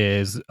Biden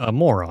is a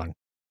moron.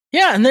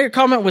 Yeah, and their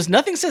comment was,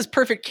 nothing says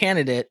perfect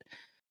candidate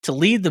to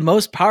lead the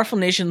most powerful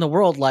nation in the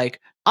world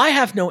like I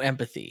have no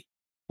empathy.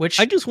 Which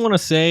I just want to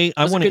say,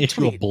 I want to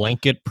issue a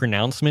blanket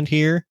pronouncement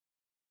here.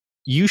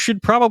 You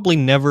should probably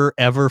never,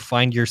 ever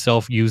find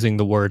yourself using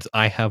the words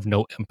I have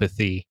no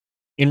empathy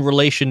in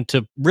relation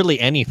to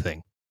really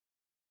anything.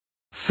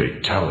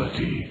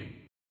 Fatality.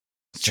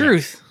 It's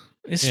truth.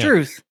 It's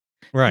truth.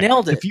 Right.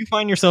 Nailed it. If you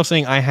find yourself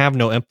saying I have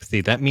no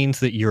empathy, that means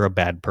that you're a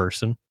bad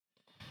person.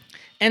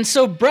 And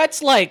so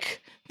Brett's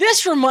like,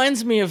 this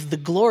reminds me of the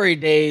glory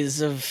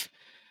days of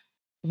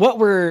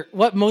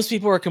what most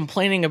people were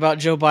complaining about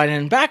Joe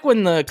Biden back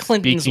when the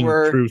Clintons Speaking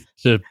were truth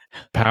to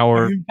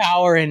power.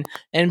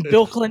 And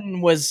Bill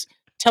Clinton was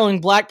telling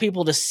black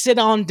people to sit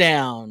on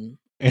down.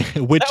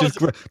 Which is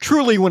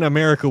truly when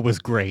America was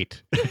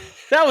great.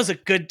 That was a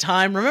good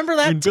time. Remember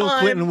that when Bill time?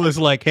 Clinton was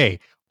like, hey,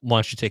 why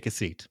don't you take a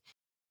seat?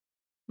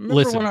 Remember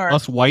Listen, when our-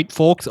 us white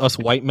folks, us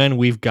white men,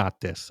 we've got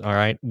this, all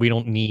right? We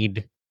don't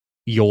need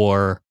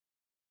your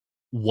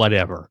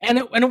whatever. And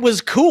it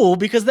was cool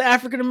because the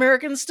African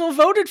Americans still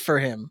voted for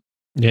him.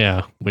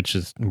 Yeah, which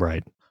is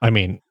right. I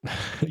mean,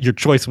 your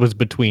choice was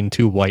between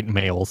two white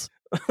males.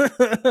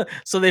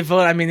 So they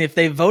vote. I mean, if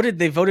they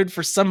voted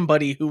for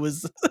somebody who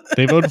was.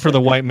 They voted for the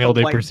white male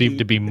they white perceived dude.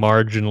 to be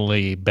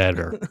marginally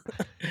better.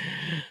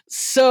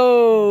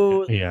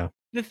 So Yeah.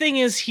 the thing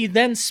is, he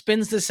then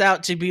spins this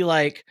out to be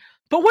like,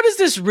 but what does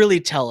this really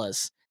tell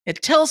us?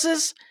 It tells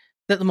us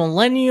that the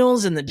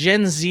millennials and the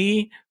Gen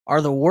Z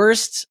are the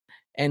worst,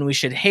 and we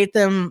should hate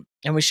them,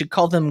 and we should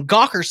call them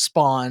Gawker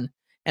Spawn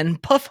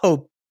and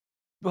Puffho.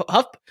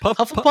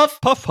 Hufflepuff?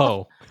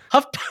 Puffho.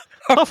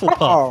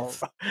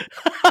 Hufflepuff.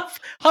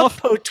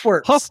 Huffpo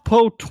twerps.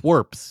 Huffpo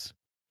twerps.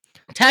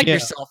 Tag Yeah.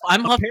 yourself.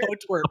 I'm Huffpo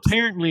twerps.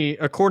 Apparently,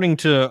 according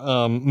to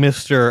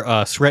Mr.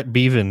 Sret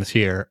Bevins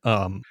here,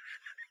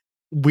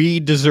 we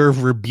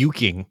deserve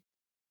rebuking.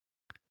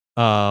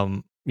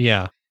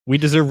 Yeah. We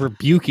deserve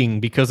rebuking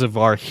because of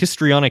our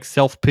histrionic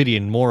self-pity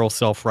and moral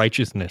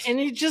self-righteousness. And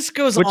he just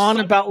goes Which on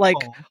some about like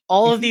people,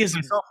 all of these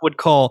myself would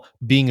call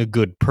being a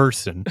good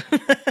person.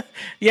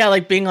 yeah,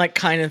 like being like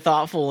kind and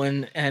thoughtful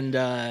and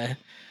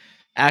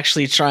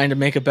actually trying to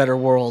make a better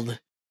world.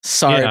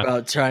 Sorry Yeah.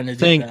 about trying to do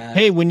Saying, that.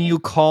 hey, when you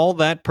call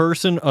that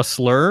person a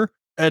slur,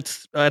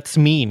 that's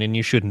mean and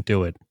you shouldn't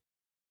do it.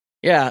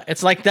 Yeah,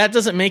 it's like that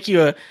doesn't make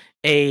you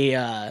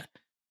a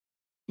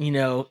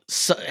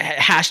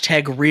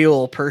hashtag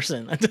real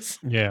person.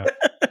 Yeah.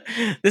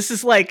 This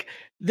is like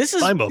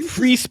I'm a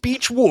free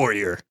speech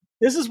warrior.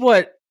 This is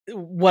what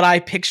I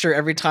picture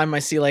every time I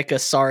see like a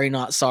sorry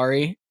not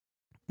sorry.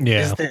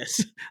 Yeah. Is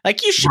this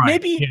like you should Right,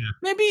 maybe yeah.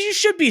 maybe you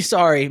should be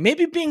sorry.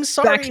 Maybe being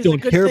sorry Facts is a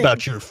don't good care thing.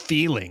 about your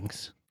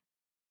feelings.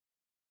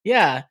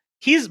 Yeah,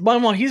 he's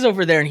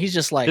over there and he's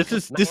just like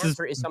This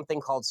is something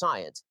called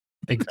science.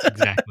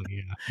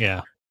 exactly.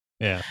 Yeah.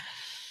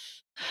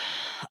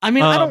 I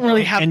mean, I don't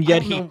really have, and I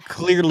yet don't he know.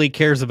 clearly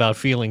cares about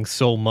feelings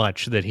so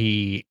much that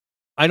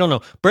I don't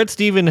know. Brett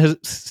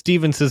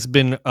Stevens has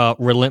been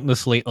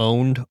relentlessly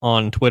owned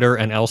on Twitter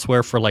and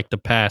elsewhere for like the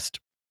past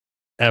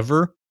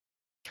ever,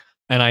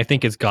 and I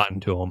think it's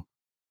gotten to him.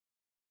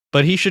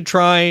 But he should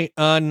try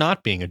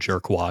not being a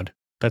jerkwad.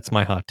 That's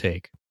my hot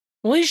take.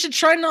 Well, he should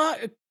try not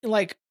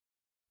like.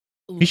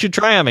 He should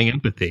try having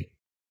empathy.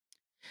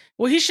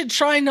 Well, he should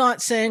try not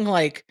saying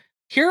like,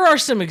 here are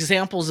some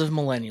examples of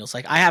millennials.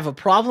 Like, I have a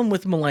problem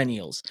with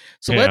millennials.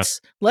 So Yeah.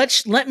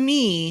 let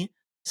me.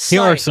 Here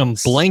are cite some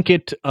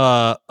blanket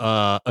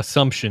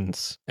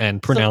assumptions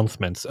and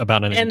pronouncements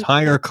about an and-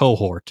 entire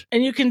cohort.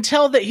 And you can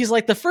tell that he's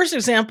like the first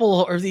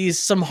example are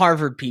some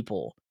Harvard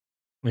people.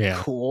 Yeah.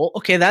 Cool.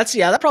 Okay,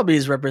 that probably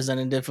is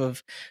representative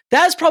of.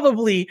 That's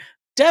probably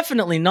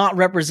definitely not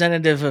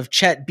representative of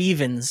Chet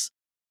Bevins.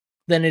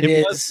 Than it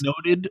is. Was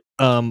noted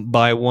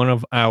by one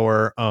of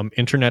our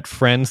internet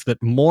friends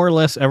that more or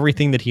less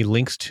everything that he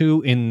links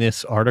to in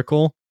this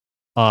article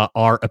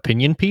are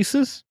opinion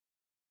pieces.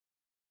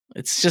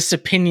 It's just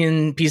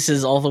opinion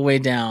pieces all the way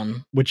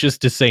down. Which is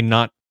to say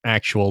not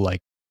actual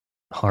like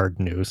hard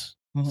news.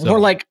 More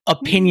like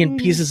opinion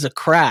pieces of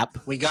crap.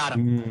 We got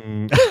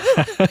him.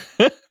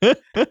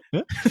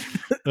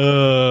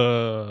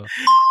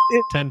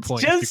 10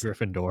 points just- to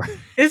Gryffindor.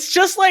 It's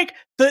just like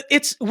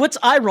what's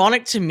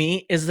ironic to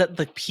me is that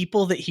the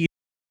people that he's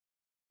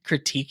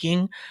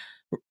critiquing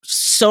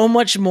so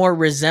much more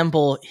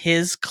resemble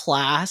his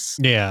class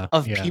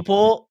of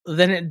people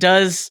than it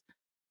does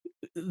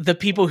the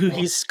people who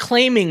he's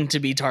claiming to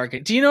be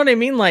targeting. Do you know what I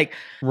mean? Like,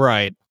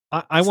 right.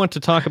 I want to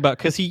talk about,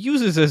 because he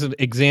uses as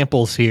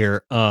examples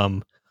here,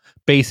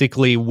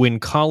 basically when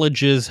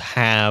colleges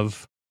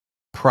have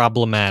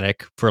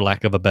problematic, for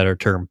lack of a better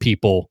term,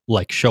 people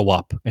like show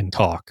up and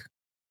talk.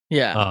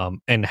 Yeah.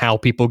 And how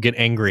people get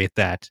angry at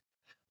that.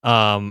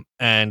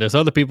 And as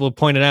other people have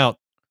pointed out,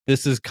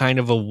 this is kind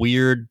of a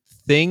weird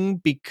thing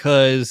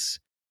because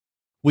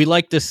we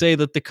like to say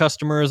that the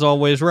customer is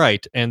always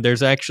right. And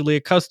there's actually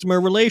a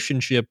customer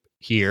relationship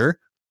here,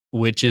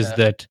 which is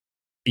that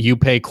you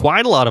pay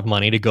quite a lot of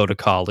money to go to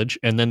college,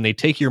 and then they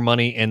take your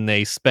money and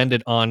they spend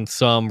it on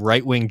some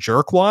right-wing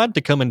jerkwad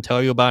to come and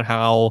tell you about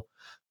how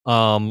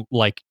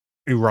like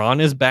Iran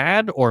is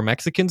bad or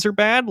Mexicans are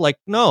bad. Like,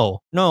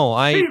 no,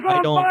 I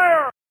don't.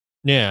 Fire!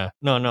 Yeah,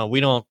 no, we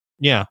don't.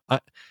 Yeah,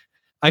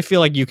 I feel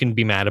like you can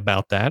be mad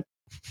about that.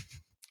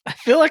 I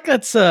feel like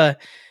that's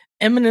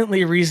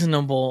eminently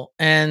reasonable,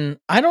 and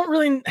I don't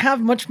really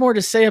have much more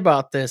to say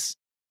about this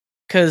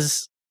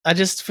because I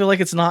just feel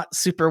like it's not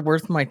super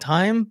worth my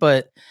time.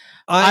 But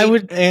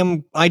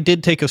I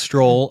did take a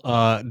stroll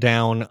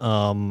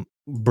down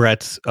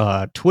Brett's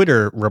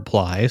Twitter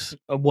replies.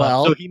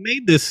 So he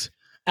made this.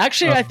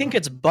 Actually, I think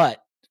it's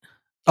Butt.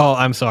 Oh,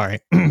 I'm sorry,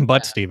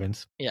 Butt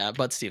Stevens. Yeah,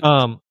 Butt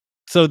Stevens.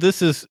 So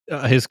this is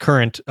his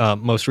current,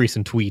 most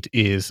recent tweet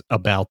is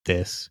about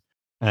this.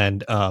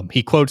 And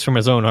he quotes from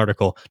his own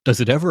article, "Does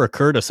it ever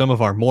occur to some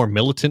of our more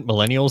militant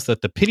millennials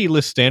that the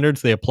pitiless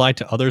standards they apply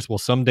to others will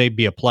someday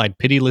be applied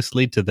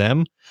pitilessly to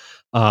them?"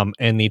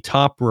 And the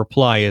top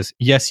reply is,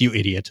 "Yes, you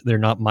idiot. They're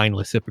not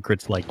mindless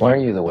hypocrites like you." Why are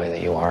you the way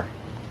that you are?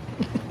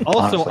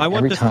 Also, Honestly, I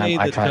want to say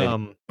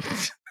that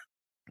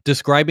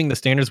describing the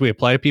standards we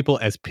apply to people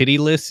as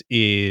pitiless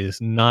is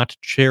not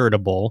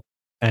charitable.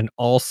 And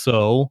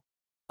also,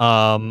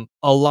 a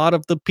lot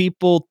of the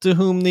people to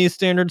whom these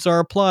standards are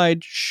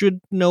applied should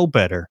know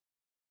better.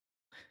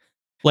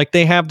 Like,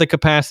 they have the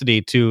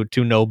capacity to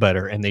know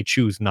better, and they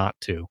choose not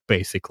to,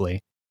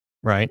 basically.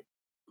 Right?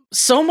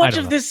 So much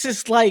of this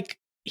is like,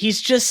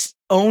 he's just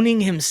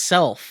owning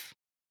himself.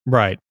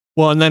 Right.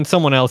 Well, and then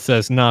someone else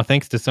says, "Nah,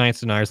 thanks to science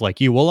deniers like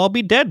you, we'll all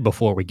be dead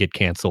before we get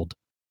canceled."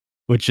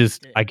 Which is,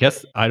 I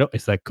guess,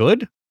 is that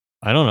good?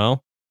 I don't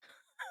know.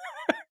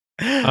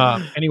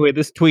 Anyway,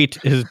 this tweet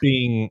is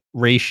being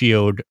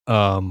ratioed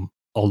a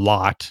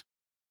lot.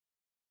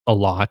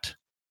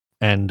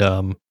 And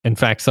in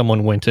fact,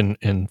 someone went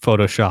and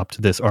photoshopped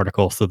this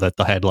article so that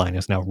the headline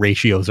is now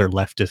 "Ratios are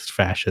leftist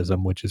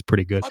fascism," which is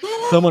pretty good.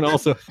 Someone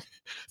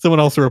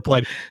also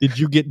replied, "Did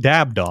you get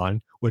dabbed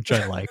on?" Which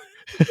I like.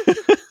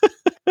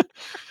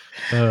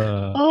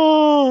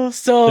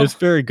 So there's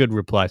very good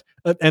replies.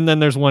 And then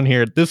there's one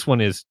here. This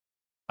one is,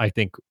 I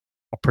think,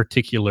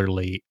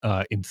 particularly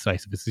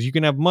incisive. It says, "You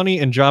can have money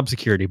and job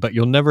security, but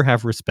you'll never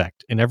have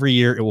respect. And every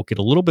year it will get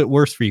a little bit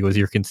worse for you as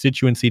your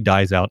constituency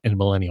dies out and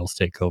millennials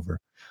take over.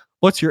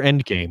 What's your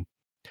end game?"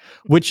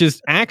 Which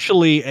is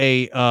actually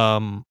a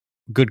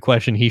good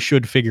question. He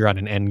should figure out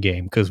an end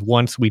game, because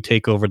once we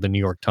take over the New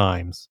York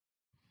Times,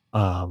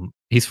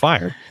 he's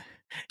fired.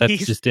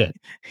 That's just it.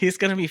 He's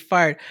gonna be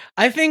fired.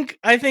 I think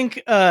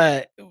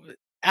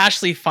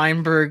Ashley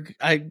Feinberg,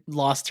 I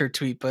lost her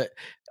tweet, but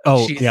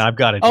yeah, I've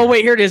got it. Oh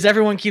wait, here it is.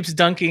 Everyone keeps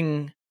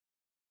dunking.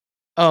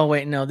 Oh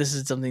wait, no, this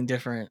is something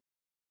different.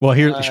 Well,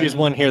 here she's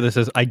one here that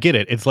says, "I get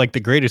it. It's like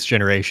The Greatest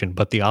Generation,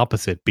 but the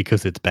opposite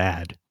because it's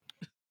bad."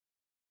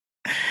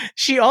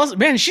 She also,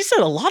 man, she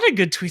said a lot of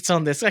good tweets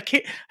on this. I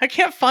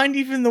can't find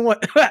even the one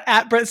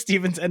at Brett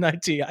Stevens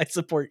NIT. I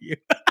support you.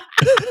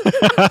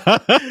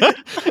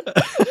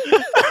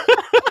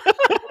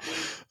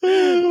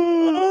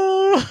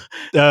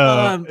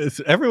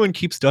 Everyone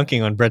keeps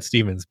dunking on Brett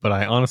Stevens, but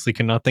I honestly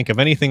cannot think of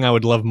anything I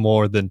would love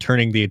more than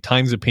turning the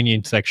Times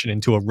opinion section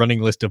into a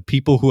running list of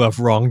people who have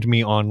wronged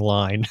me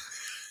online.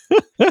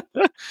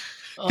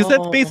 Because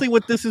that's basically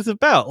what this is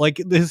about. Like,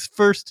 the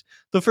first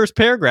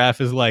paragraph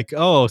is like,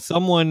 "Oh,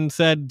 someone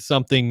said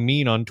something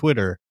mean on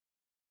Twitter,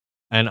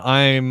 and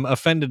I'm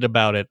offended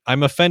about it.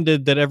 I'm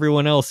offended that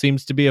everyone else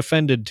seems to be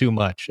offended too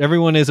much.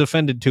 Everyone is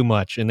offended too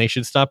much, and they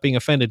should stop being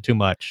offended too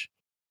much,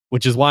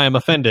 which is why I'm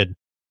offended."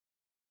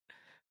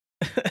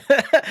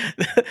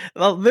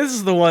 Well, this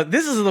is the one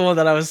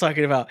that I was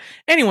talking about.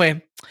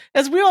 Anyway,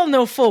 as we all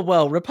know full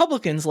well,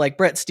 Republicans like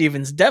Brett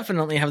Stevens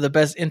definitely have the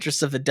best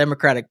interests of the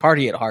Democratic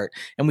Party at heart,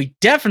 and we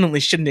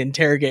definitely shouldn't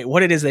interrogate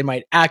what it is they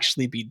might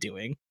actually be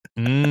doing.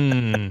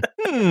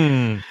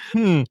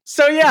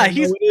 So yeah,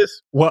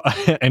 well,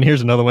 and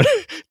here's another one.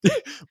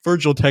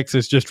 Virgil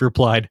Texas just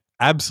replied,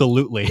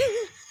 "Absolutely."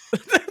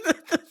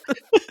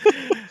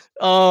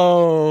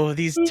 Oh,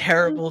 these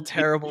terrible,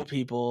 terrible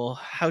people.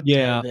 How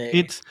dare they?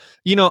 It's,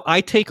 I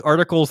take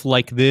articles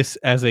like this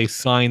as a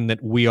sign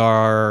that we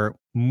are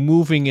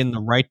moving in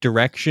the right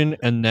direction,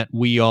 and that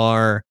we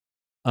are,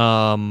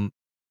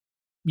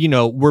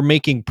 we're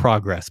making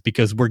progress,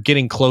 because we're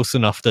getting close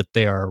enough that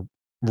they are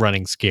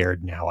running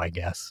scared now, I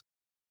guess.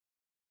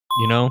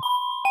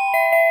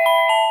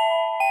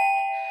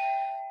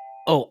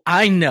 Oh,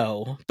 I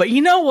know. But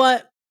you know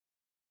what?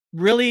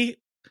 Really?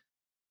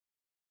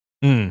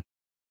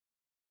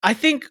 I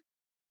think,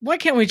 why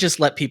can't we just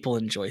let people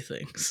enjoy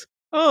things?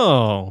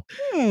 Oh.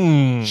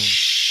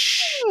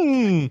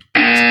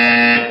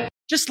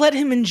 Just let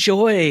him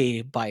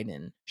enjoy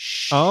Biden.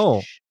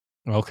 Oh.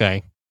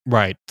 Okay.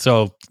 Right.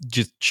 So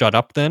just shut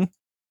up then?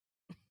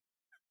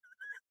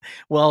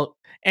 Well,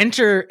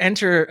 enter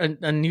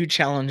a new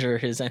challenger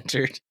has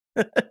entered.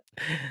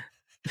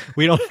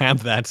 We don't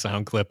have that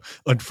sound clip,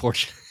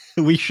 unfortunately.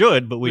 We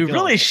should, but we don't.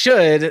 Really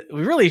should.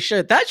 We really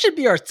should. That should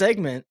be our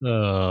segment.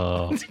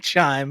 Oh.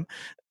 Chime.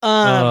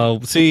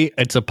 See,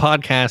 it's a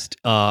podcast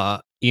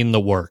in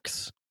the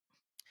works.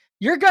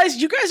 You guys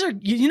are,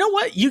 you know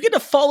what? You get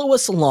to follow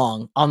us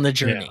along on the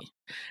journey.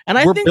 Yeah. And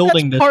we're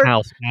building this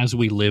house as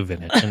we live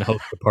in it and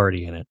host a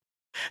party in it.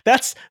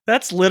 That's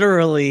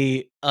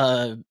literally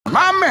my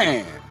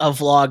man, a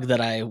vlog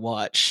that I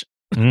watch.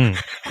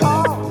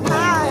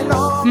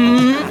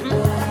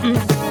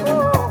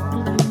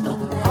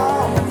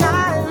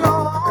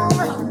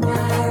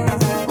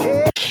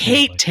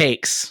 Kate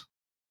takes.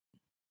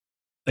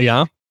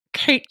 Yeah.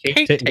 Kate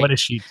what does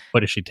she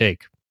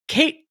take?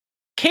 Kate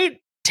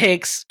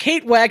takes.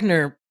 Kate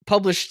Wagner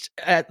published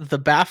at the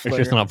Baffler.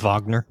 It's not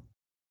Wagner.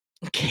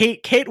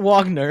 Kate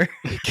Wagner.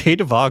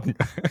 Kate Wagner.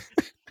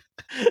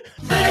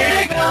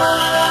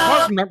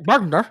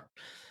 Wagner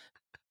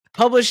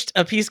published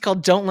a piece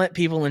called "Don't Let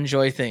People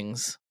Enjoy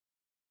Things."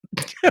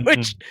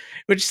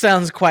 which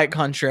sounds quite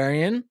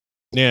contrarian.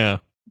 Yeah.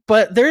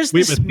 But there's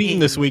we have this a theme meme.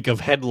 this week of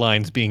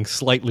headlines being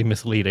slightly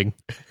misleading.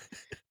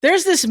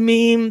 There's this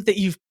meme that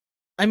you've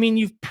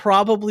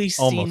probably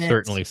seen Almost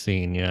certainly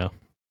seen, yeah.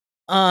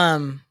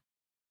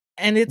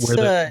 And it's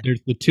where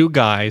there's the two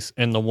guys,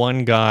 and the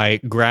one guy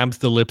grabs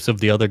the lips of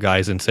the other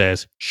guys and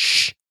says,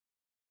 "Shh,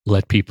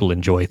 let people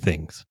enjoy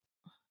things."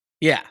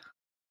 Yeah,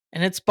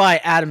 and it's by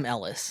Adam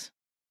Ellis.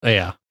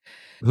 Yeah,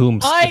 whom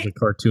is a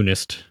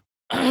cartoonist.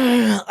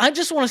 I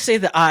just want to say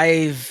that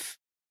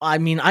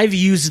I've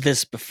used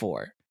this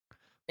before,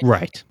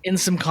 right, in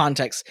some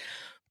context,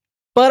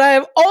 but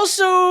I've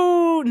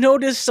also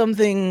noticed some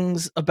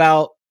things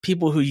about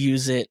people who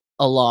use it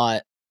a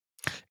lot.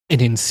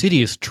 An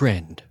insidious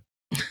trend.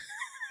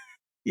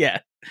 Yeah,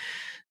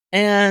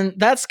 and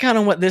that's kind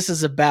of what this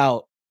is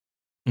about.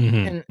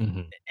 And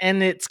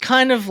it's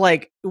kind of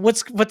like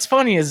what's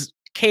funny is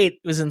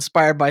Kate was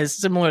inspired by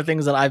similar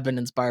things that I've been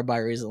inspired by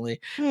recently.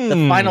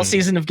 The final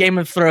season of Game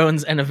of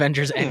Thrones and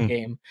Avengers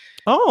Endgame.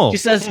 Oh, she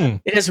says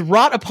it has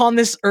wrought upon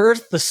this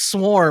earth the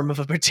swarm of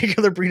a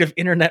particular breed of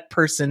internet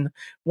person,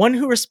 one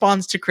who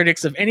responds to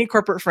critics of any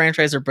corporate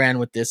franchise or brand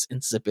with this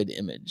insipid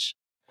image.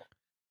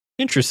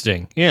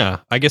 Interesting. Yeah,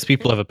 I guess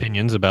people have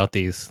opinions about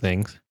these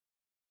things.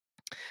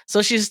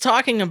 So she's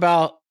talking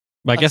about.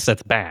 I guess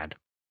that's bad.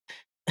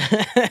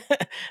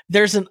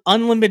 There's an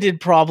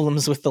unlimited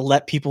problems with the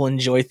let people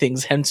enjoy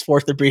things,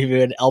 henceforth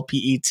abbreviated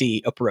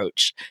LPET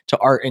approach to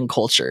art and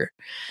culture.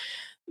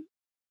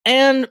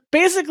 And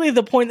basically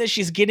the point that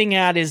she's getting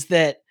at is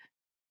that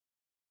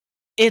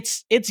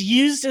it's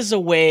used as a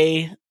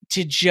way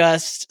to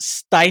just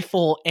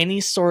stifle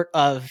any sort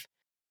of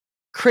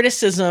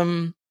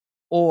criticism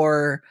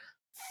or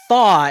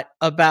thought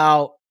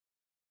about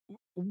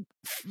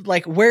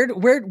like where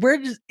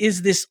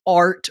is this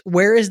art,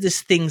 where is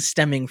this thing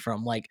stemming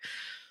from? Like,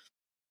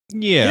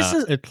 yeah,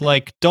 it's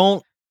like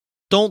don't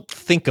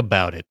think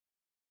about it,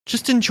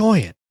 just enjoy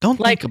it. Don't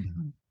think about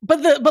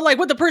it. But like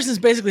what the person's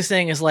basically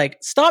saying is like,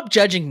 stop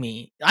judging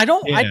me. I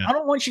don't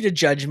want you to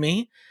judge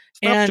me.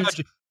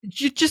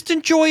 You just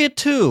enjoy it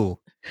too.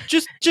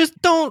 Just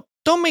don't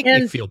make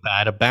me feel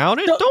bad about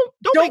it.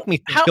 Don't make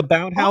me think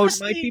about how it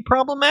might be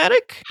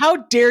problematic. How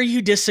dare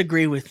you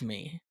disagree with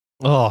me?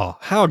 Oh,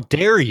 how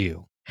dare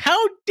you?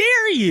 How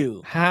dare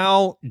you?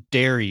 How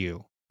dare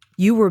you?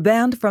 You were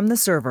banned from the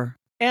server.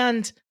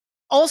 And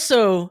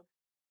also,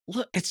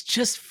 look, it's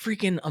just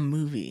freaking a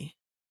movie,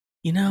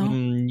 you know?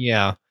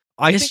 Yeah.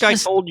 I think I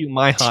told you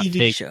my hot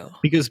take show.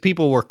 Because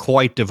people were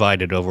quite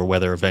divided over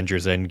whether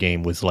Avengers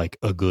Endgame was like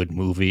a good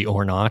movie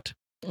or not.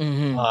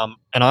 Mm-hmm.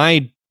 And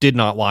I did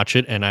not watch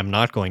it, and I'm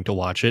not going to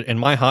watch it. And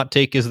my hot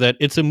take is that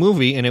it's a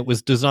movie, and it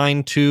was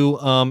designed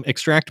to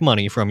extract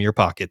money from your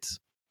pockets.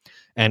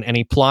 And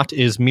any plot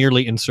is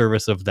merely in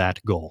service of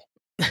that goal.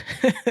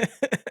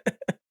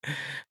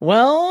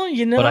 Well,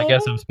 you know. But I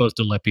guess I'm supposed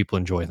to let people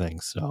enjoy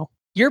things, so.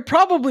 You're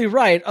probably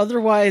right.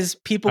 Otherwise,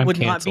 people would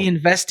not be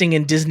investing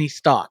in Disney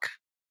stock.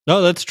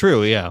 No, that's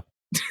true, yeah.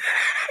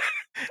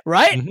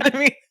 Right? Mm-hmm. I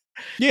mean.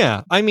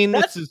 Yeah, I mean,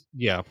 that's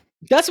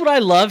what I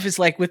love is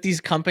like with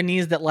these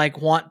companies that like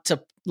want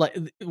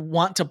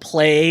to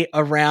play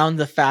around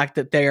the fact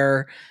that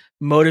they're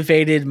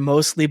motivated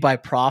mostly by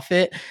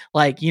profit.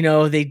 Like, you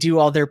know, they do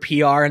all their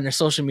PR and their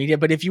social media,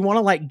 but if you want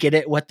to like get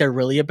at what they're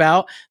really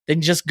about,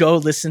 then just go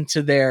listen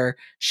to their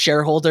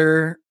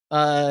shareholder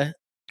oh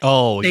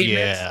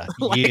statements.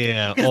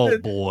 Yeah. Oh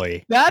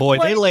boy.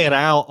 They lay it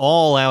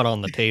all out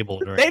on the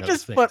table. They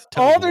just put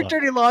all their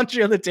dirty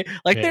laundry on the table.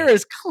 Like they're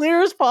as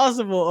clear as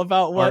possible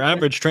about what our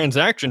average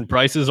transaction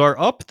prices are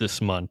up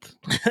this month.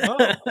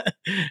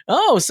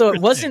 Oh, so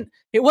it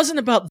wasn't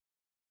about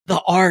the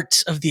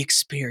art of the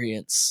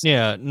experience.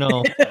 Yeah,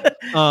 no.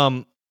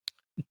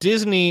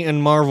 Disney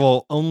and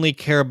Marvel only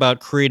care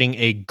about creating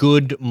a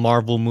good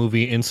Marvel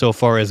movie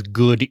insofar as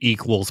good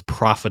equals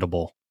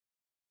profitable.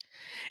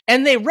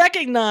 And they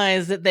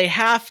recognize that they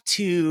have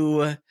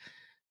to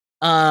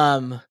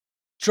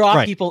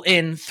draw people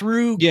in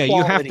through quality.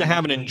 You have to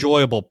have an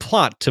enjoyable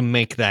plot to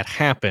make that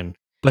happen.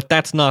 But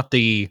that's not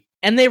the...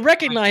 And they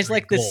recognize,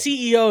 like the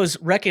CEOs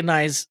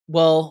recognize,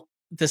 well,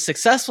 the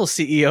successful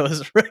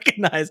CEOs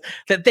recognize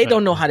that they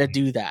don't know how to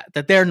do that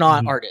they're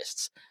not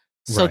artists.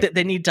 So that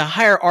they need to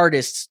hire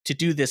artists to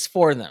do this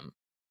for them.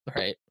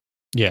 Right?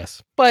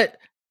 Yes. But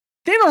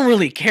they don't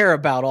really care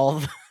about all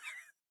of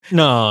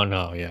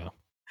No, yeah.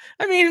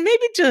 I mean,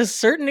 maybe to a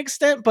certain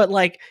extent, but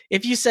like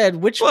if you said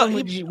which one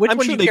would you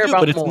care about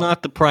but it's more?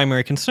 not the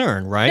primary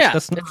concern, right? Yeah,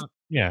 That's not,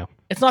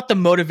 it's not the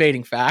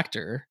motivating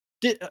factor.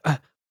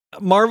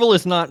 Marvel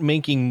is not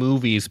making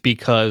movies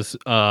because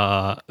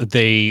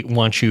they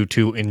want you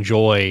to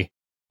enjoy,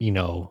 you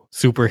know,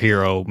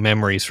 superhero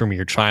memories from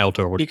your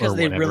childhood or because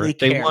they whatever. Really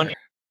care.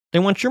 They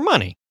want your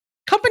money.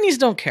 Companies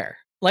don't care.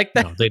 Like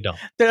that. No, they don't.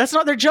 That's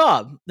not their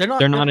job. They're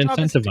not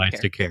incentivized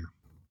to care.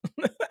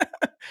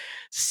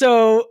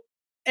 So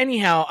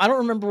anyhow, I don't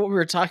remember what we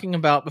were talking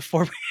about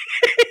before.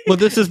 Well,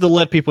 this is the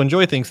let people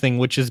enjoy things thing,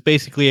 which is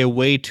basically a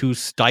way to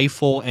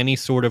stifle any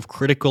sort of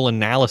critical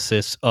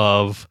analysis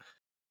of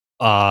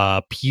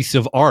a piece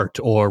of art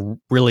or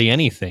really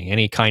anything,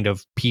 any kind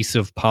of piece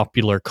of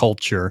popular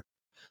culture,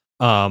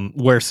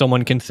 where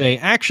someone can say,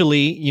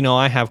 actually,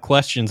 I have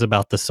questions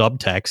about the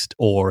subtext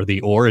or the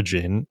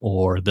origin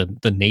or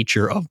the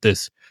nature of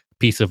this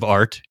piece of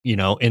art.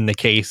 In the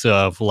case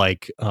of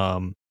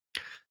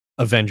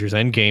Avengers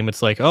Endgame,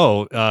 it's like,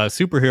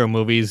 superhero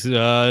movies,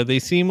 they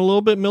seem a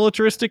little bit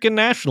militaristic and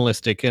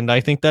nationalistic, and I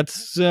think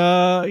that's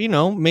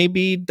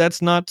maybe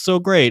that's not so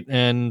great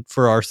and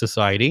for our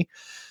society.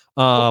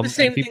 The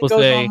same thing people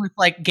goes say, on with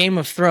like Game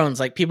of Thrones.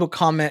 Like people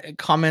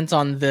comment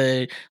on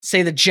the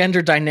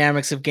gender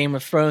dynamics of Game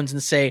of Thrones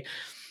and say,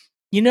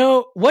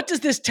 what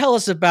does this tell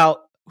us about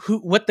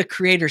what the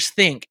creators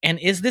think? And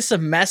is this a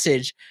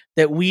message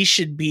that we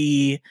should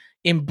be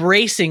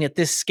embracing at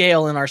this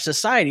scale in our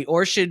society,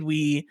 or should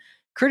we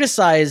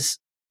criticize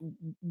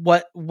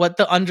what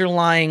the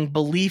underlying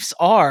beliefs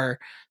are?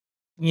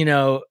 Being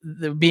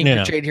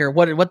portrayed here.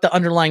 What the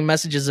underlying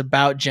messages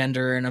about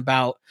gender and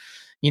about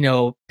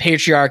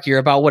patriarchy or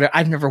about what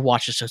I've never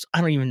watched the show, so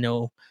I don't even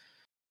know.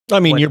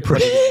 I mean, you're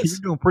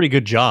doing a pretty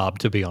good job,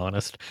 to be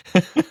honest.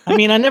 I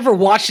mean, I never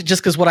watched it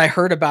just because what I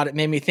heard about it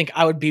made me think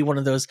I would be one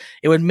of those.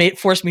 It would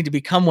force me to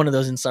become one of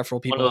those insufferable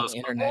people on the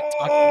internet.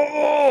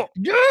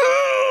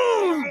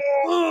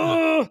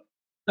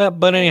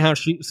 But anyhow,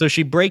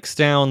 she breaks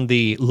down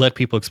the let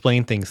people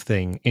explain things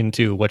thing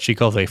into what she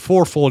calls a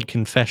fourfold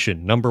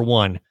confession. Number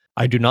 1,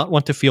 I do not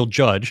want to feel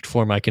judged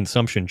for my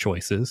consumption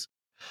choices.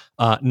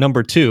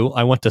 Number 2,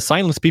 I want to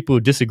silence people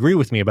who disagree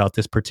with me about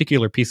this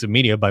particular piece of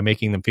media by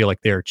making them feel like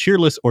they are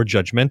cheerless or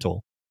judgmental.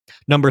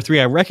 Number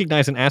 3, I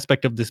recognize an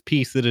aspect of this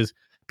piece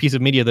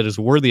of media that is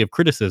worthy of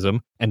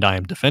criticism, and I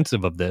am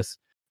defensive of this.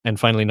 And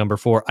finally, number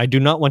 4, I do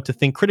not want to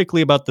think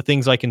critically about the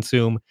things I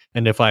consume,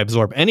 and if I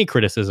absorb any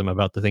criticism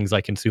about the things I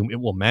consume, it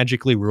will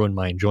magically ruin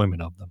my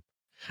enjoyment of them.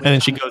 And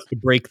then she goes to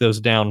break those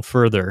down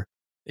further.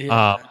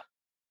 Yeah.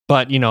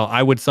 But,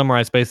 I would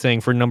summarize by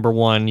saying for number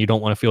 1, you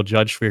don't want to feel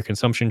judged for your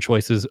consumption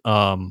choices.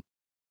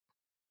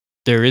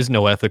 There is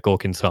no ethical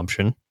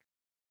consumption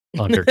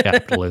under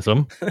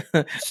capitalism.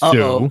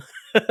 So,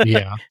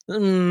 yeah.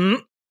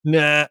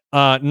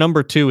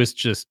 Number 2 is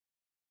just,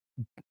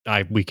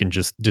 we can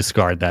just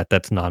discard that.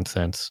 That's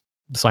nonsense.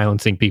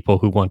 Silencing people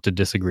who want to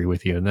disagree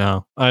with you.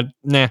 No.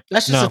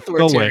 That's just authoritarianism.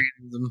 Go away.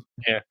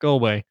 Yeah, go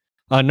away.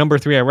 Number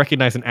 3, I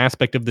recognize an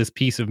aspect of this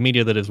piece of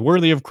media that is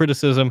worthy of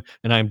criticism,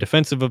 and I am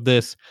defensive of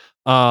this.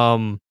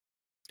 I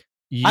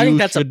think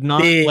that's should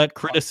not let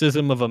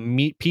criticism of a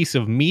piece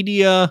of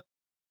media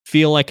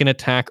feel like an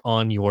attack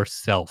on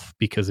yourself,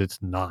 because it's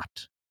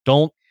not.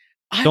 I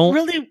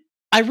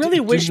really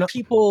wish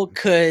people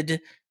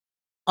could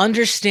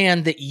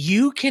understand that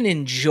you can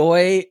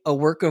enjoy a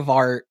work of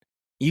art,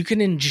 you can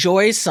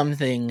enjoy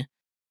something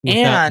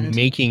without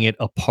making it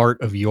a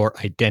part of your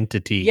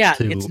identity. Yeah,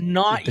 it's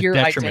not your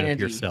detriment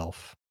identity of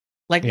yourself.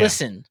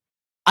 Listen,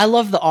 I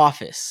love The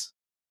Office.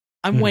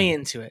 I'm way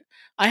into it.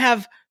 I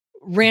have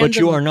random. But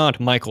you are not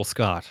Michael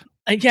Scott.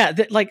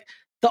 The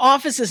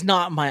Office is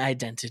not my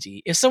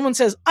identity. If someone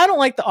says I don't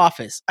like The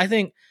Office, I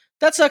think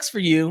that sucks for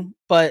you.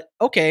 But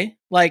okay,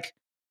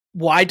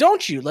 why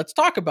don't you? Let's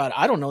talk about it.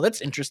 I don't know.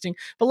 That's interesting.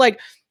 But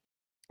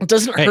it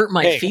doesn't hurt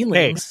my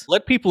feelings.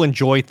 Let people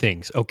enjoy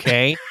things,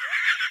 okay?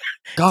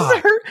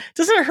 God.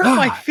 Doesn't it hurt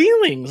my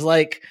feelings?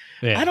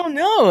 I don't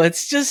know.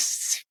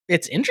 It's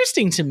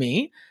interesting to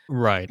me.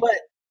 Right. But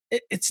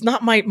it's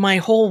not my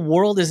whole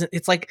world isn't.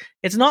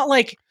 It's not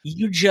like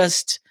you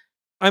just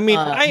I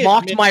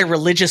mocked my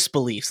religious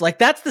beliefs.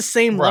 That's the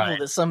same level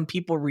that some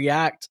people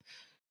react.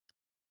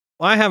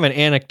 I have an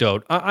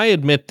anecdote. I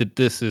admit that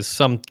this is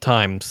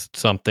sometimes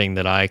something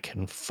that I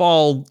can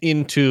fall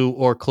into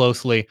or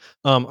closely.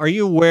 Are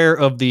you aware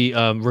of the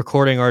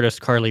recording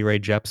artist Carly Rae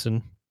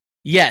Jepsen?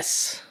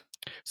 Yes.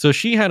 So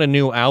she had a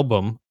new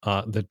album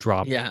that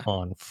dropped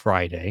on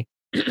Friday.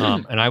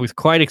 And I was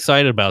quite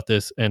excited about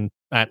this. And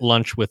at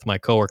lunch with my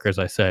coworkers,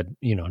 I said,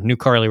 new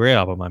Carly Rae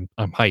album.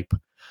 I'm hype.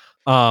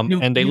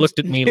 And they looked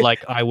at me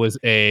like I was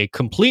a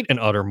complete and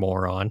utter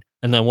moron.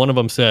 And then one of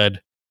them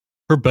said,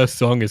 her best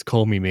song is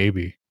Call Me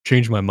Maybe.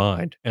 Change my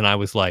mind. And I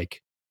was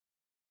like,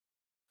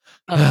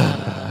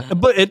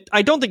 but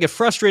I don't think it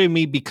frustrated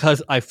me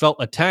because I felt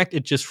attacked.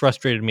 It just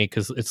frustrated me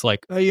because it's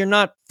like, you're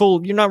not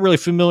really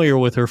familiar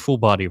with her full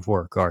body of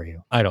work, are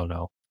you? I don't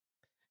know.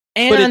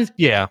 And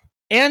yeah.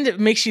 And it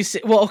makes you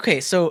say, well,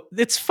 okay, so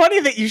it's funny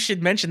that you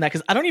should mention that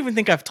because I don't even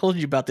think I've told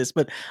you about this,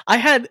 but I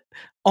had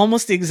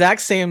almost the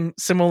exact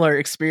similar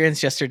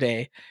experience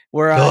yesterday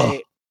where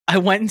I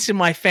went into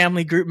my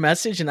family group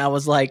message and I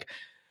was like,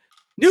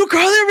 new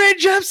Carly Rae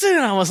Jepsen,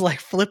 and I was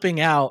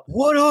flipping out.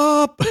 What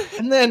up?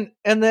 And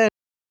then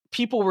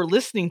people were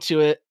listening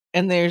to it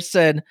and they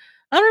said,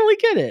 I don't really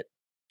get it.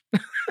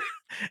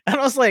 And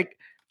I was like,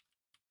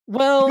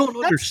 well,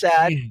 that's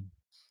sad.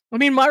 I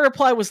mean, my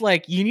reply was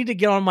you need to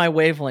get on my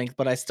wavelength,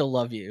 but I still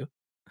love you.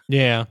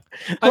 Yeah.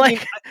 I mean,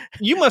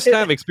 you must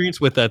have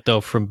experience with that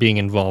though, from being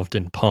involved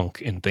in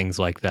punk and things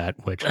like that,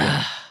 which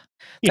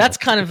that's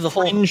kind of the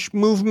fringe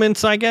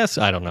movements, I guess.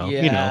 I don't know.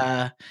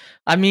 Yeah.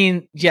 I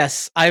mean,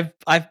 yes, I've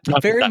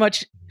very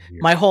much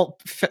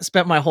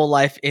spent my whole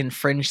life in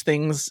fringe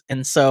things,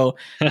 and so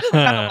I'm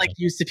kind of like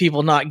used to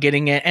people not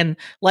getting it. And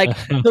like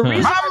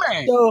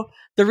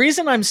the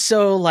reason I'm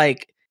so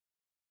like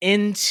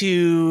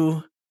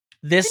into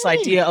this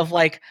idea of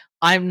like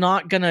I'm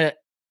not gonna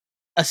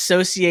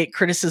associate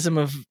criticism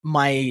of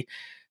my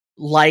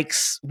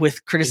likes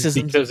with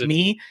criticisms of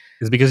me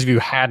is because if you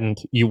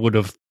hadn't, you would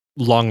have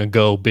long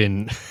ago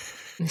been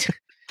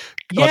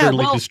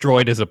utterly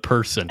destroyed as a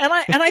person. And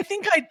I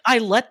think I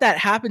let that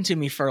happen to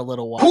me for a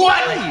little while.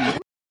 Like,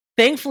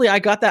 thankfully, I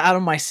got that out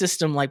of my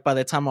system like by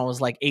the time I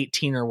was like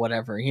 18 or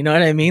whatever. You know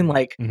what I mean?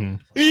 Like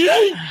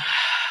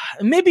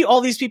maybe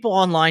all these people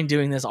online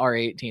doing this are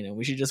 18, and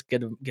we should just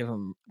give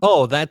them.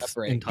 Oh, that's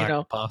break,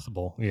 entirely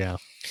possible. Yeah,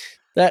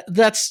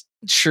 that's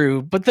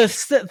true. But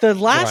the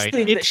last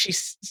thing that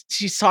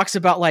she talks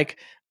about, like,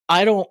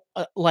 I don't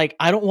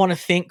want to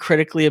think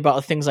critically about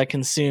the things I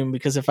consume,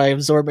 because if I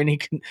absorb any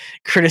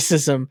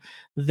criticism,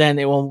 then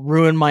it will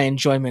ruin my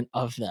enjoyment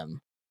of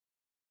them.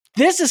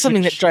 This is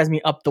something that drives me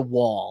up the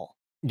wall.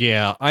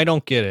 Yeah, I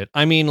don't get it.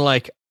 I mean,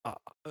 like,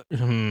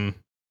 you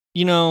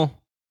know,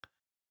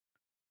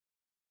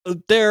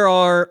 there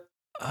are.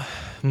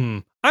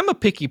 I'm a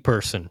picky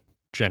person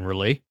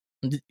generally.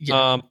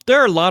 Yeah.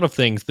 There are a lot of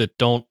things that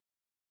don't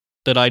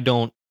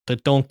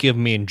give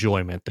me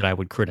enjoyment that I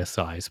would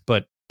criticize,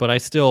 but I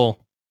still,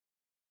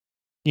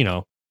 you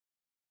know,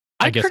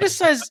 I guess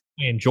criticize.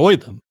 I enjoy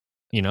them.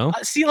 You know,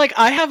 see, like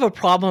I have a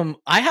problem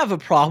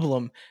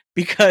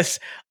because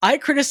I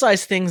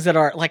criticize things that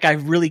are like I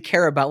really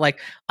care about. Like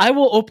I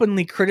will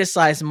openly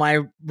criticize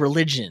my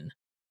religion.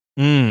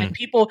 And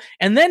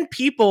then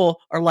people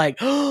are like,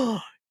 "Oh,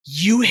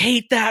 you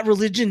hate that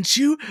religion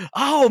too?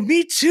 Oh,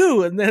 me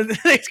too." And then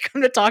they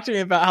come to talk to me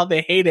about how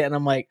they hate it, and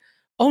I'm like,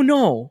 "Oh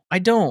no, I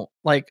don't.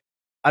 Like,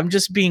 I'm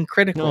just being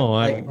critical."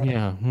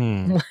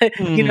 No,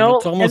 you know,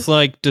 it's almost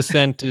like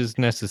dissent is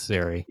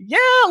necessary. Yeah,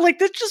 like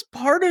that's just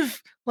part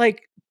of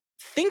like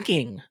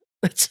thinking.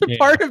 That's a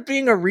part of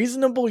being a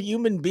reasonable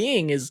human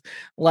being, is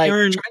like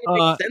Aaron, trying to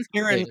make sense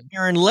of things.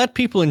 Aaron, let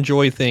people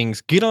enjoy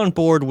things. Get on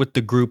board with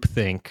the group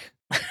think.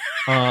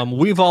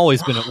 We've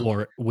always been at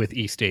war with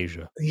East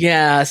Asia.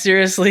 Yeah,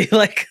 seriously,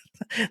 like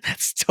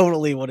that's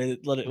totally what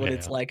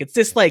it's like. It's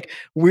this like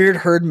weird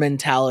herd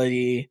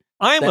mentality.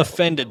 I'm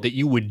offended that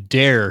you would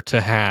dare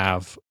to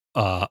have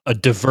a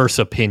diverse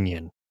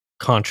opinion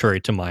contrary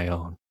to my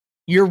own.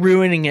 You're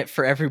ruining it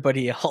for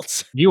everybody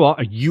else.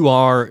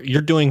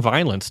 You're doing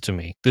violence to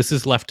me. This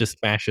is leftist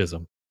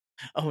fascism.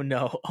 Oh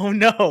no.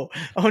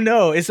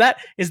 Is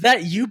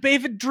that you,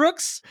 David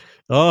Drooks?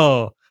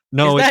 Oh,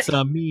 no, it's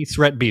me,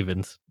 Sret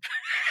Bevins.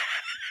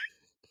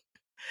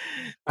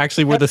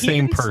 Actually, we're the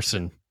same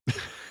person.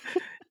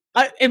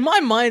 In my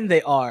mind,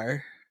 they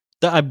are.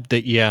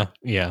 Yeah.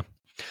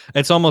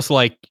 It's almost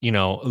like, you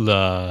know,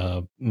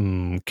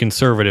 the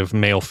conservative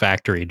male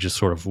factory just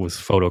sort of was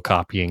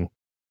photocopying.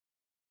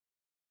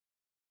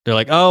 They're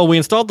like, oh, we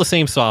installed the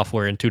same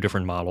software in two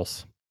different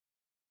models.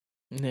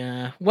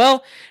 Yeah.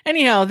 Well,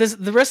 anyhow,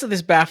 the rest of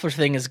this Baffler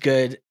thing is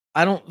good.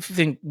 I don't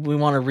think we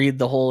want to read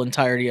the whole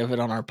entirety of it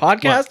on our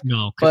podcast. Well,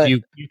 no, because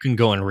you can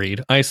go and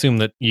read. I assume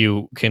that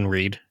you can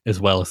read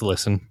as well as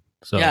listen.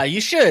 So yeah, you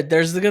should.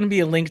 There's going to be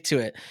a link to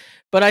it.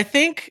 But I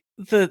think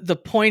the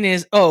point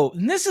is,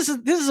 and this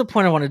is a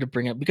point I wanted to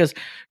bring up, because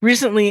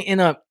recently in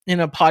a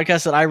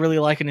podcast that I really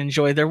like and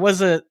enjoy, there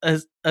was a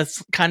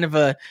kind of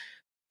a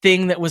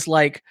thing that was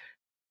like,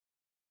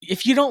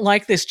 if you don't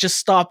like this, just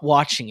stop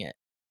watching it.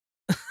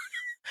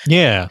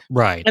 Yeah,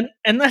 right.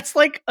 And that's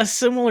like a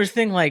similar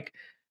thing. Like,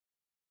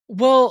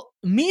 well,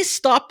 me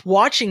stop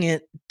watching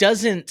it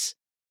doesn't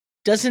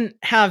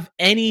have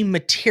any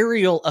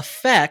material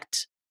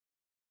effect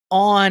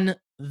on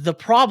the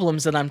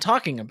problems that I'm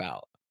talking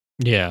about.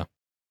 Yeah.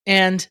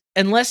 And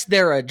unless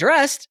they're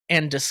addressed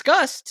and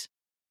discussed,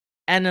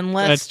 and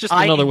unless that's just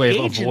another way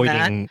of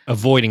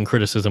avoiding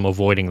criticism,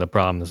 avoiding the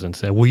problems, and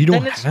say, well, you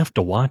don't have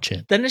to watch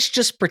it. Then it's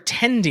just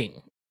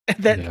pretending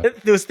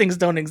that those things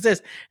don't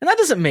exist. And that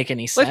doesn't make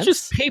any sense. Let's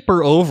just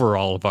paper over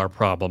all of our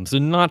problems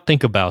and not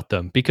think about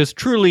them, because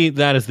truly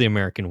that is the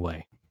American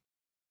way.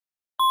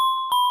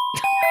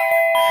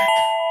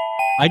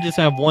 I just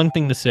have one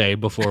thing to say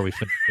before we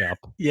finish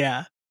up.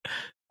 Yeah.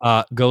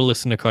 Go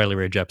listen to Carly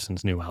Rae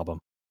Jepsen's new album.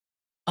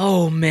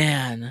 Oh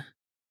man.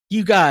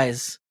 You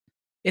guys,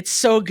 it's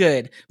so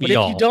good. But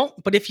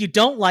if you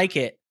don't like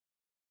it,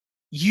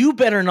 you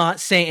better not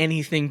say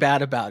anything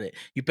bad about it.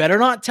 You better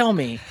not tell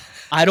me.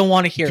 I don't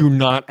want to hear it. Do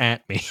not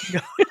at me.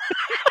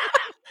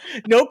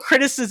 No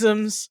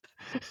criticisms.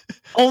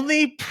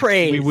 Only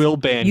praise. We will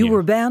ban you. You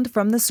were banned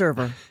from the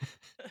server.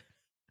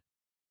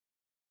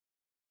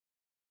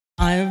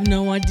 I have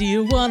no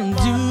idea what I'm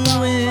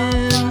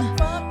doing.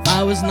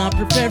 I was not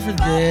prepared for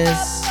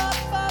this.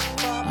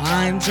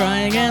 I'm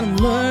trying and I'm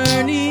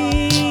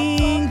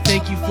learning.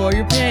 Thank you for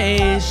your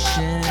patience.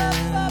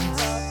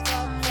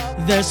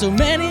 There's so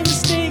many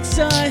mistakes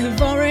I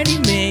have already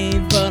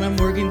made, but I'm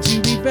working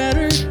to be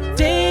better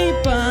day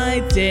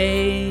by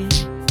day.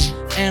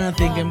 And I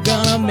think I'm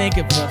gonna make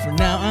it, but for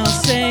now I'll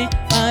say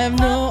I have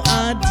no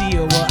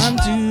idea what I'm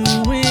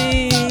doing.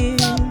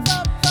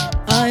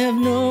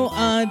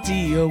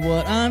 know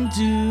what I'm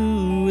doing.